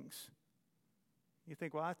things, you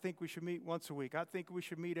think, well, I think we should meet once a week. I think we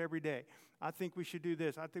should meet every day. I think we should do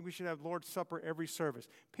this. I think we should have Lord's Supper every service.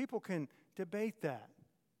 People can debate that.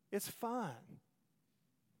 It's fine.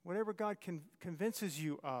 Whatever God convinces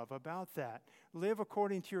you of about that, live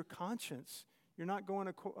according to your conscience. You're not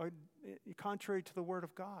going contrary to the Word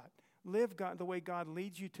of God. Live the way God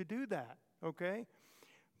leads you to do that, okay?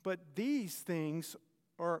 But these things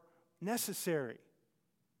are necessary.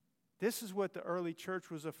 This is what the early church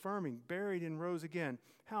was affirming, buried and rose again.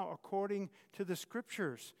 How? According to the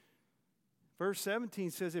Scriptures. Verse 17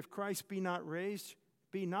 says, if Christ be not raised,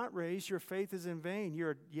 your faith is in vain. You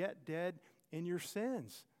are yet dead in your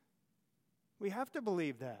sins. We have to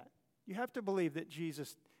believe that. You have to believe that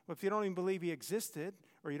Jesus, well, if you don't even believe he existed,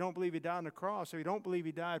 or you don't believe he died on the cross, or you don't believe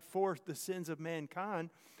he died for the sins of mankind,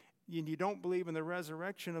 and you don't believe in the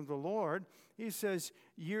resurrection of the Lord, he says,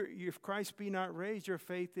 if Christ be not raised, your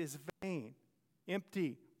faith is vain,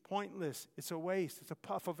 empty, pointless. It's a waste. It's a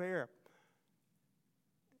puff of air.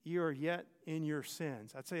 You are yet in your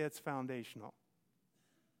sins. I'd say that's foundational.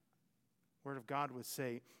 Word of God would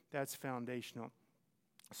say that's foundational.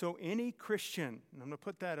 So any Christian, and I'm going to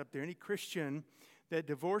put that up there, any Christian that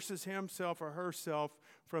divorces himself or herself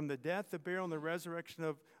from the death, the burial, and the resurrection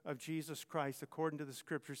of Jesus Christ according to the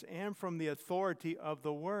Scriptures and from the authority of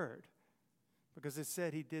the Word. Because it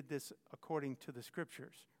said he did this according to the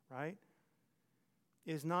Scriptures, right?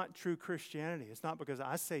 Is not true Christianity. It's not because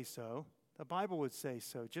I say so. The Bible would say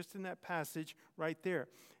so, just in that passage right there.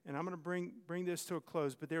 And I'm going to bring this to a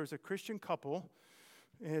close, but there was a Christian couple,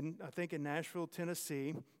 I think in Nashville,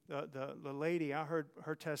 Tennessee. The lady, I heard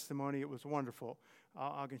her testimony. It was wonderful.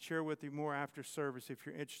 I can share with you more after service if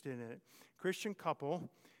you're interested in it. Christian couple.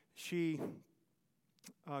 She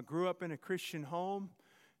grew up in a Christian home.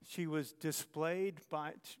 She was displayed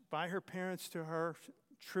by her parents to her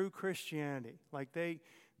true Christianity. Like they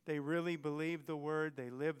really believed the Word. They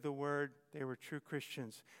lived the Word. They were true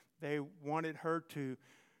Christians. They wanted her to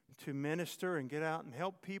minister and get out and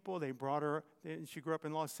help people. They brought her, she grew up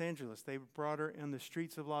in Los Angeles. They brought her in the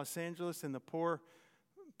streets of Los Angeles in the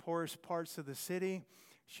poorest parts of the city.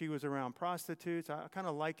 She was around prostitutes. I kind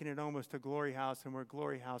of liken it almost to Glory House and where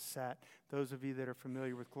Glory House sat. Those of you that are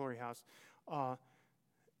familiar with Glory House.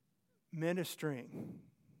 Ministering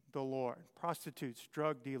the Lord. Prostitutes,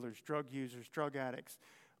 drug dealers, drug users, drug addicts,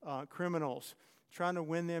 criminals, trying to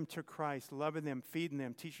win them to Christ, loving them, feeding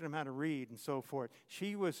them, teaching them how to read, and so forth.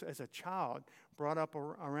 She was, as a child, brought up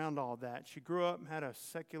around all that. She grew up and had a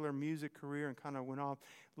secular music career and kind of went off.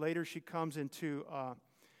 Later, she comes into,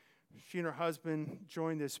 she and her husband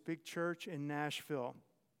joined this big church in Nashville.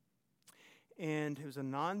 And it was a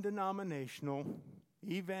non-denominational,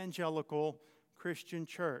 evangelical Christian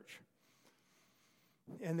church.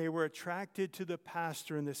 And they were attracted to the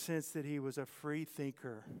pastor in the sense that he was a free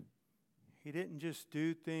thinker. He didn't just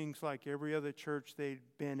do things like every other church they'd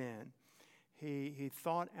been in. He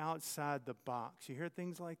thought outside the box. You hear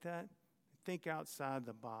things like that? Think outside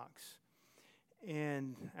the box.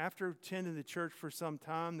 And after attending the church for some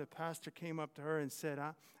time, the pastor came up to her and said,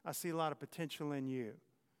 I see a lot of potential in you.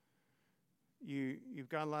 You've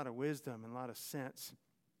got a lot of wisdom and a lot of sense.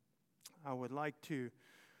 I would like to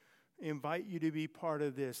invite you to be part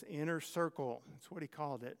of this inner circle. That's what he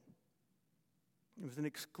called it. It was an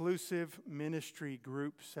exclusive ministry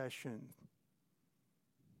group session.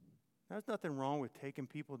 There's nothing wrong with taking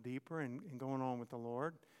people deeper and going on with the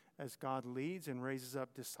Lord as God leads and raises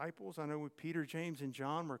up disciples. I know with Peter, James, and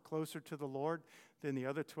John were closer to the Lord than the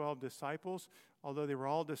other 12 disciples, although they were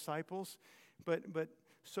all disciples. But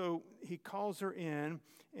so he calls her in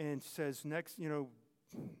and says, next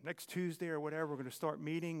Tuesday or whatever, we're going to start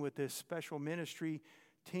meeting with this special ministry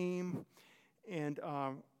team. And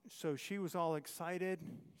so she was all excited,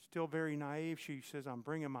 still very naive. She says, I'm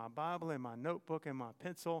bringing my Bible and my notebook and my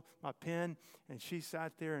pencil, my pen. And she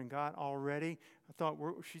sat there and got all ready. She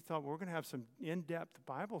thought we're going to have some in-depth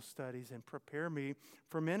Bible studies and prepare me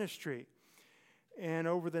for ministry. And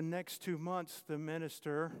over the next 2 months, the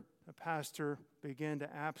pastor, began to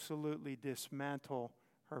absolutely dismantle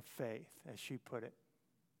her faith, as she put it.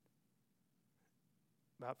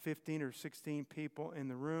 About 15 or 16 people in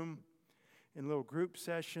the room in little group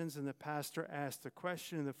sessions, and the pastor asked a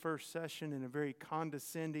question in the first session in a very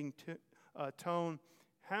condescending tone.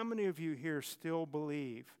 How many of you here still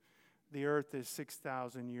believe the earth is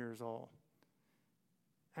 6,000 years old?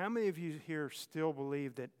 How many of you here still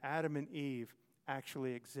believe that Adam and Eve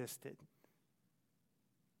actually existed?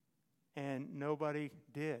 And nobody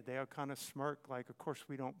did. They all kind of smirked like, of course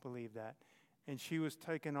we don't believe that. And she was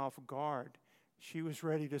taken off guard. She was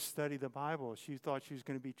ready to study the Bible. She thought she was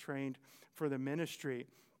going to be trained for the ministry.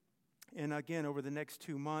 And again, over the next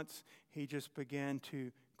 2 months, he just began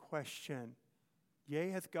to question. Yea,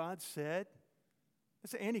 hath God said?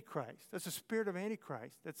 That's Antichrist. That's the spirit of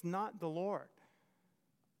Antichrist. That's not the Lord.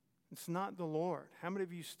 It's not the Lord. How many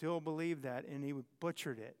of you still believe that? And he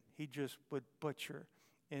butchered it. He just would butcher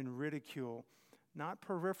and ridicule, not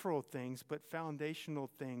peripheral things, but foundational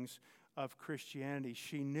things of Christianity.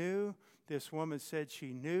 This woman said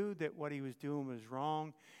she knew that what he was doing was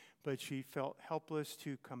wrong, but she felt helpless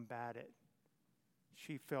to combat it.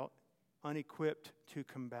 She felt unequipped to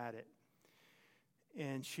combat it.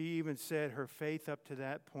 And she even said her faith up to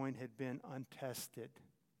that point had been untested.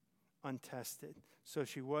 So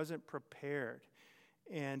she wasn't prepared.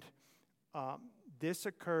 And this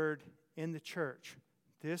occurred in the church.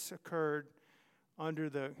 This occurred under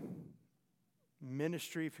the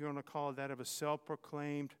ministry, if you want to call it that, of a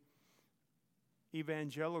self-proclaimed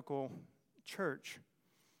evangelical church,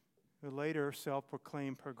 who later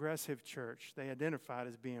self-proclaimed progressive church. They identified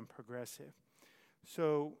as being progressive.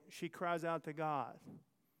 So she cries out to God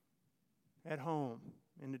at home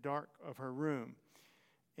in the dark of her room,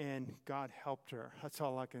 and God helped her. That's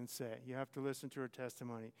all I can say. You have to listen to her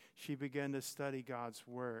testimony. She began to study God's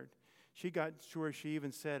word. She got to where she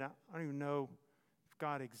even said, I don't even know if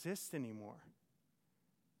God exists anymore.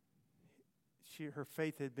 Her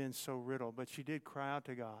faith had been so riddled, but she did cry out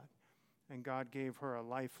to God. And God gave her a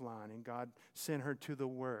lifeline, and God sent her to the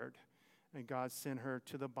Word, and God sent her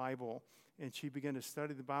to the Bible. And she began to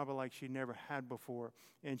study the Bible like she never had before.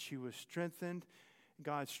 And she was strengthened.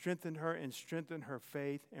 God strengthened her and strengthened her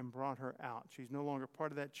faith and brought her out. She's no longer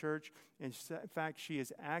part of that church. In fact, she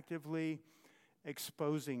is actively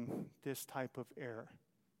exposing this type of error.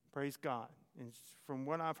 Praise God. And from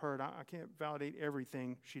what I've heard, I can't validate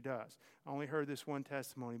everything she does. I only heard this one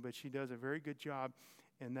testimony, but she does a very good job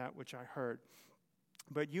in that which I heard.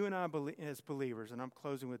 But you and I, as believers, and I'm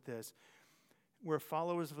closing with this, we're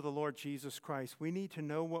followers of the Lord Jesus Christ. We need to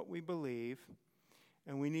know what we believe,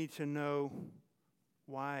 and we need to know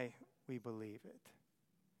why we believe it.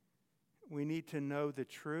 We need to know the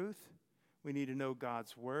truth. We need to know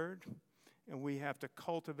God's Word, and we have to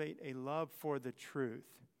cultivate a love for the truth.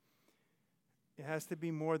 It has to be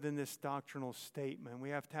more than this doctrinal statement. We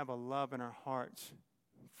have to have a love in our hearts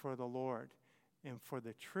for the Lord and for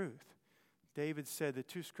the truth. David said the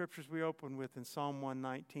two scriptures we opened with in Psalm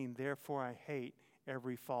 119, therefore I hate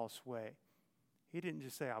every false way. He didn't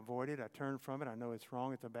just say I avoid it, I turn from it, I know it's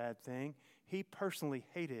wrong, it's a bad thing. He personally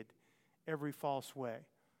hated every false way.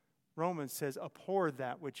 Romans says abhor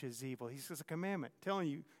that which is evil. He says a commandment telling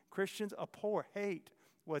you, Christians, abhor, hate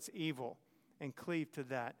what's evil and cleave to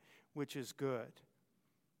that which is good.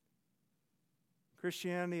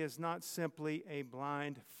 Christianity is not simply a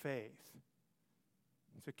blind faith.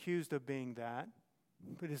 It's accused of being that,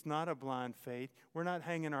 but it's not a blind faith. We're not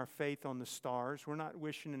hanging our faith on the stars. We're not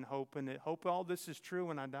wishing and hoping that, hope all this is true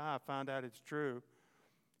when I die, I find out it's true.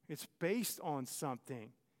 It's based on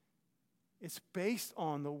something. It's based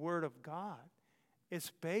on the Word of God.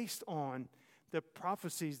 It's based on the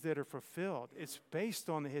prophecies that are fulfilled. It's based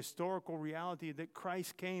on the historical reality that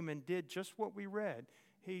Christ came and did just what we read.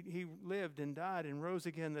 He lived and died and rose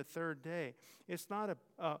again the third day. It's not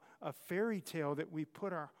a fairy tale that we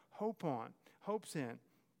put our hopes in.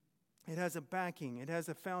 It has a backing. It has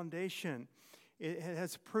a foundation. It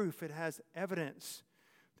has proof. It has evidence.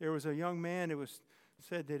 There was a young man who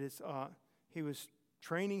said that he was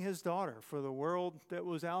training his daughter for the world that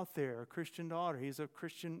was out there, a Christian daughter. He's a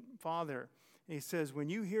Christian father. And he says, when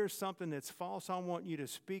you hear something that's false, I want you to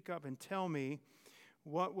speak up and tell me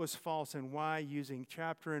what was false and why, using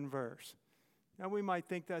chapter and verse. Now, we might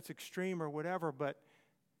think that's extreme or whatever, but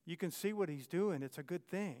you can see what he's doing. It's a good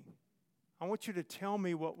thing. I want you to tell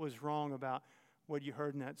me what was wrong about what you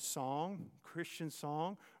heard in that song, Christian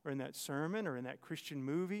song, or in that sermon, or in that Christian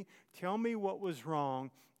movie. Tell me what was wrong,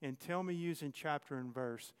 and tell me using chapter and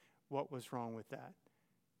verse what was wrong with that.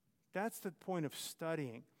 That's the point of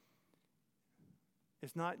studying.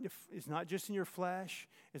 It's not just in your flesh.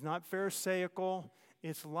 It's not pharisaical.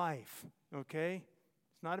 It's life, okay?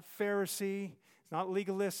 It's not a Pharisee. It's not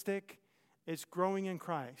legalistic. It's growing in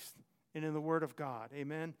Christ and in the Word of God,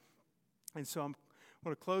 amen? And so I'm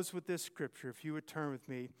going to close with this scripture. If you would turn with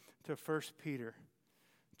me to 1 Peter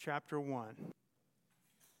chapter 1.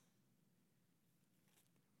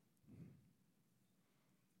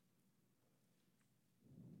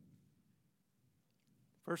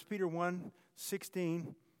 1 Peter 1,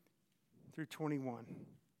 16 through 21.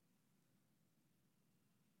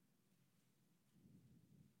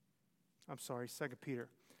 I'm sorry, 2 Peter.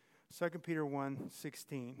 2 Peter 1,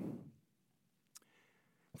 16.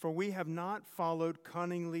 For we have not followed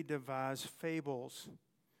cunningly devised fables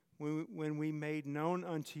when we made known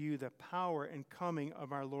unto you the power and coming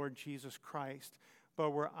of our Lord Jesus Christ,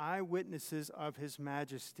 but were eyewitnesses of his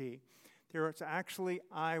majesty. There are actually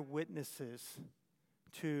eyewitnesses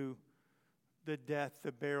to the death,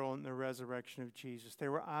 the burial, and the resurrection of Jesus.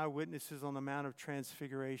 There were eyewitnesses on the Mount of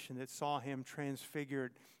Transfiguration that saw him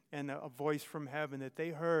transfigured, and a voice from heaven that they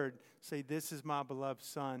heard say, "This is my beloved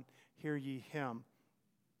Son, hear ye him."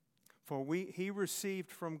 For he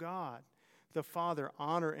received from God the Father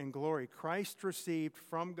honor and glory. Christ received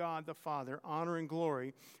from God the Father honor and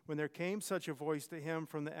glory when there came such a voice to him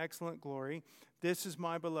from the excellent glory, "This is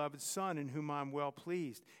my beloved Son, in whom I am well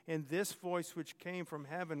pleased." And this voice which came from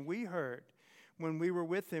heaven we heard when we were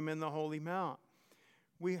with him in the holy mount.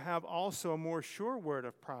 We have also a more sure word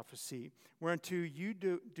of prophecy, whereunto you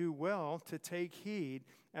do well to take heed,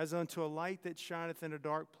 as unto a light that shineth in a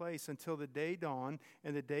dark place, until the day dawn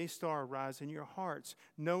and the day star arise in your hearts,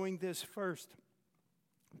 knowing this first,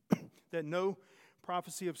 that no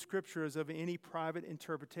prophecy of Scripture is of any private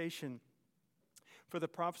interpretation. For the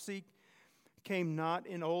prophecy came not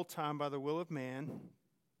in old time by the will of man,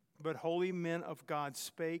 but holy men of God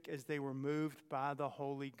spake as they were moved by the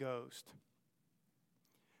Holy Ghost.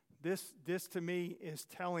 This to me is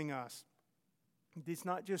telling us, it's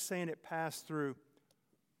not just saying it passed through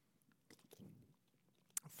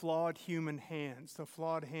flawed human hands, the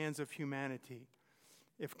flawed hands of humanity.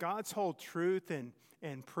 If God's whole truth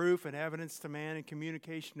and proof and evidence to man and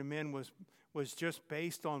communication to men was just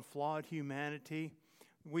based on flawed humanity,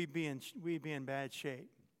 we'd be in bad shape.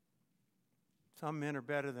 Some men are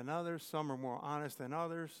better than others. Some are more honest than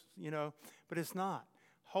others, but it's not.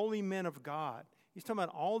 Holy men of God. He's talking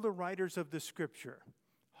about all the writers of the Scripture.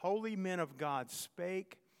 Holy men of God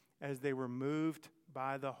spake as they were moved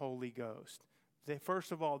by the Holy Ghost.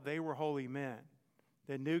 First of all, they were holy men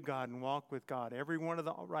that knew God and walked with God. Every one of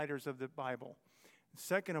the writers of the Bible.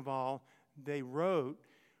 Second of all, they wrote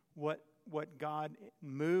what God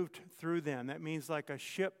moved through them. That means like a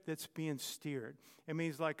ship that's being steered. It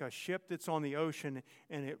means like a ship that's on the ocean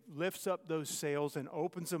and it lifts up those sails and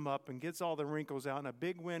opens them up and gets all the wrinkles out, and a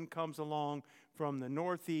big wind comes along from the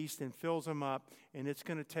northeast and fills them up, and it's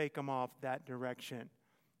going to take them off that direction.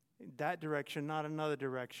 That direction, not another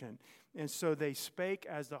direction. And so they spake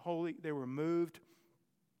as they were moved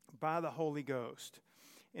by the Holy Ghost.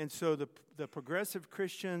 And so the progressive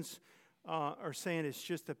Christians are saying it's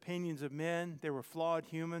just opinions of men. They were flawed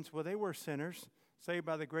humans. Well, they were sinners, saved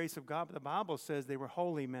by the grace of God. But the Bible says they were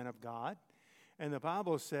holy men of God. And the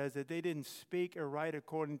Bible says that they didn't speak or write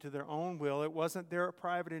according to their own will. It wasn't their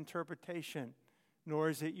private interpretation, nor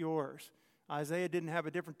is it yours. Isaiah didn't have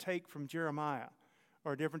a different take from Jeremiah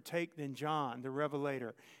or a different take than John, the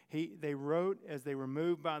Revelator. They wrote as they were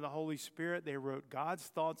moved by the Holy Spirit. They wrote God's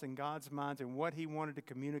thoughts and God's minds and what he wanted to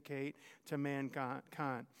communicate to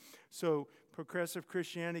mankind. So progressive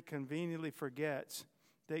Christianity conveniently forgets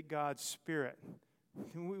that God's Spirit.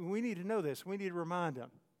 We need to know this. We need to remind them.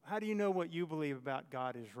 How do you know what you believe about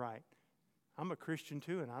God is right? I'm a Christian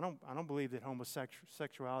too, and I don't believe that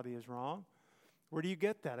homosexuality is wrong. Where do you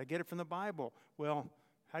get that? I get it from the Bible. Well,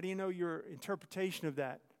 how do you know your interpretation of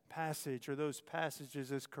that passage or those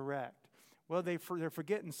passages is correct? Well, they're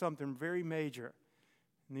forgetting something very major.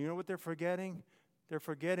 And you know what they're forgetting? They're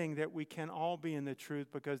forgetting that we can all be in the truth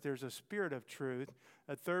because there's a Spirit of truth,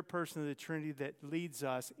 a third person of the Trinity that leads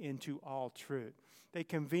us into all truth. They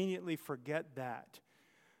conveniently forget that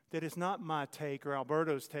it's not my take or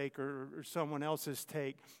Alberto's take or someone else's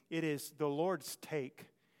take. It is the Lord's take.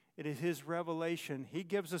 It is his revelation. He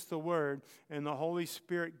gives us the word, and the Holy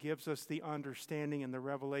Spirit gives us the understanding and the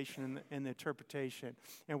revelation and the interpretation.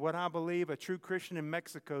 And what I believe a true Christian in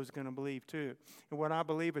Mexico is going to believe too. And what I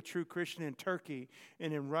believe a true Christian in Turkey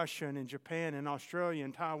and in Russia and in Japan and Australia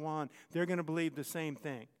and Taiwan, they're going to believe the same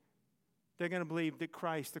thing. They're going to believe that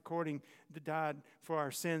Christ died for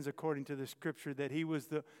our sins according to the Scripture, that he was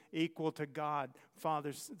the equal to God,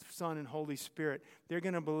 Father, Son, and Holy Spirit. They're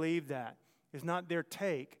going to believe that. It's not their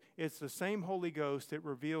take. It's the same Holy Ghost that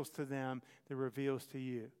reveals to them, that reveals to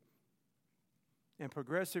you. And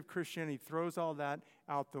progressive Christianity throws all that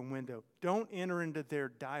out the window. Don't enter into their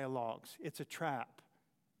dialogues. It's a trap.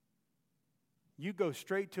 You go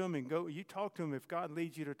straight to them and you talk to them if God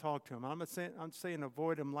leads you to talk to them. I'm saying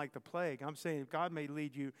avoid them like the plague. I'm saying God may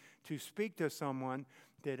lead you to speak to someone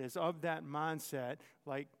that is of that mindset,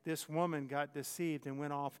 like this woman got deceived and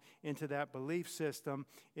went off into that belief system.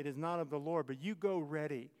 It is not of the Lord, but you go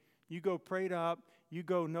ready. You go prayed up. You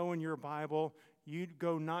go knowing your Bible. You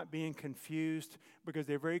go not being confused, because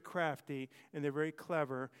they're very crafty and they're very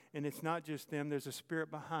clever, and it's not just them. There's a spirit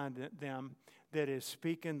behind them that is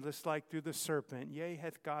speaking just like through the serpent. Yea,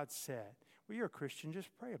 hath God said. Well, you're a Christian. Just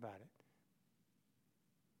pray about it.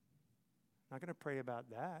 I'm not going to pray about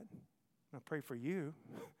that. I'm going to pray for you.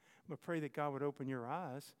 I'm going to pray that God would open your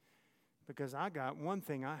eyes, because I got one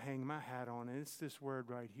thing I hang my hat on, and it's this word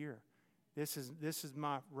right here. This is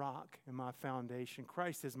my rock and my foundation.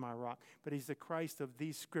 Christ is my rock, but he's the Christ of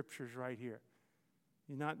these scriptures right here.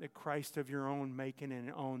 He's not the Christ of your own making and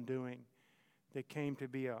own doing, that came to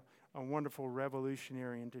be a wonderful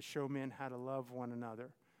revolutionary and to show men how to love one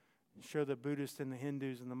another. Show the Buddhists and the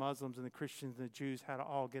Hindus and the Muslims and the Christians and the Jews how to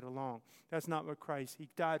all get along. That's not what Christ. He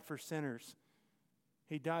died for sinners.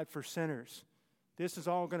 He died for sinners. This is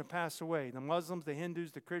all going to pass away. The Muslims, the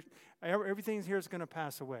Hindus, the Christians, everything here is going to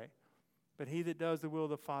pass away. But he that does the will of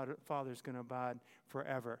the Father is going to abide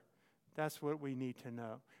forever. That's what we need to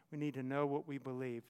know. We need to know what we believe.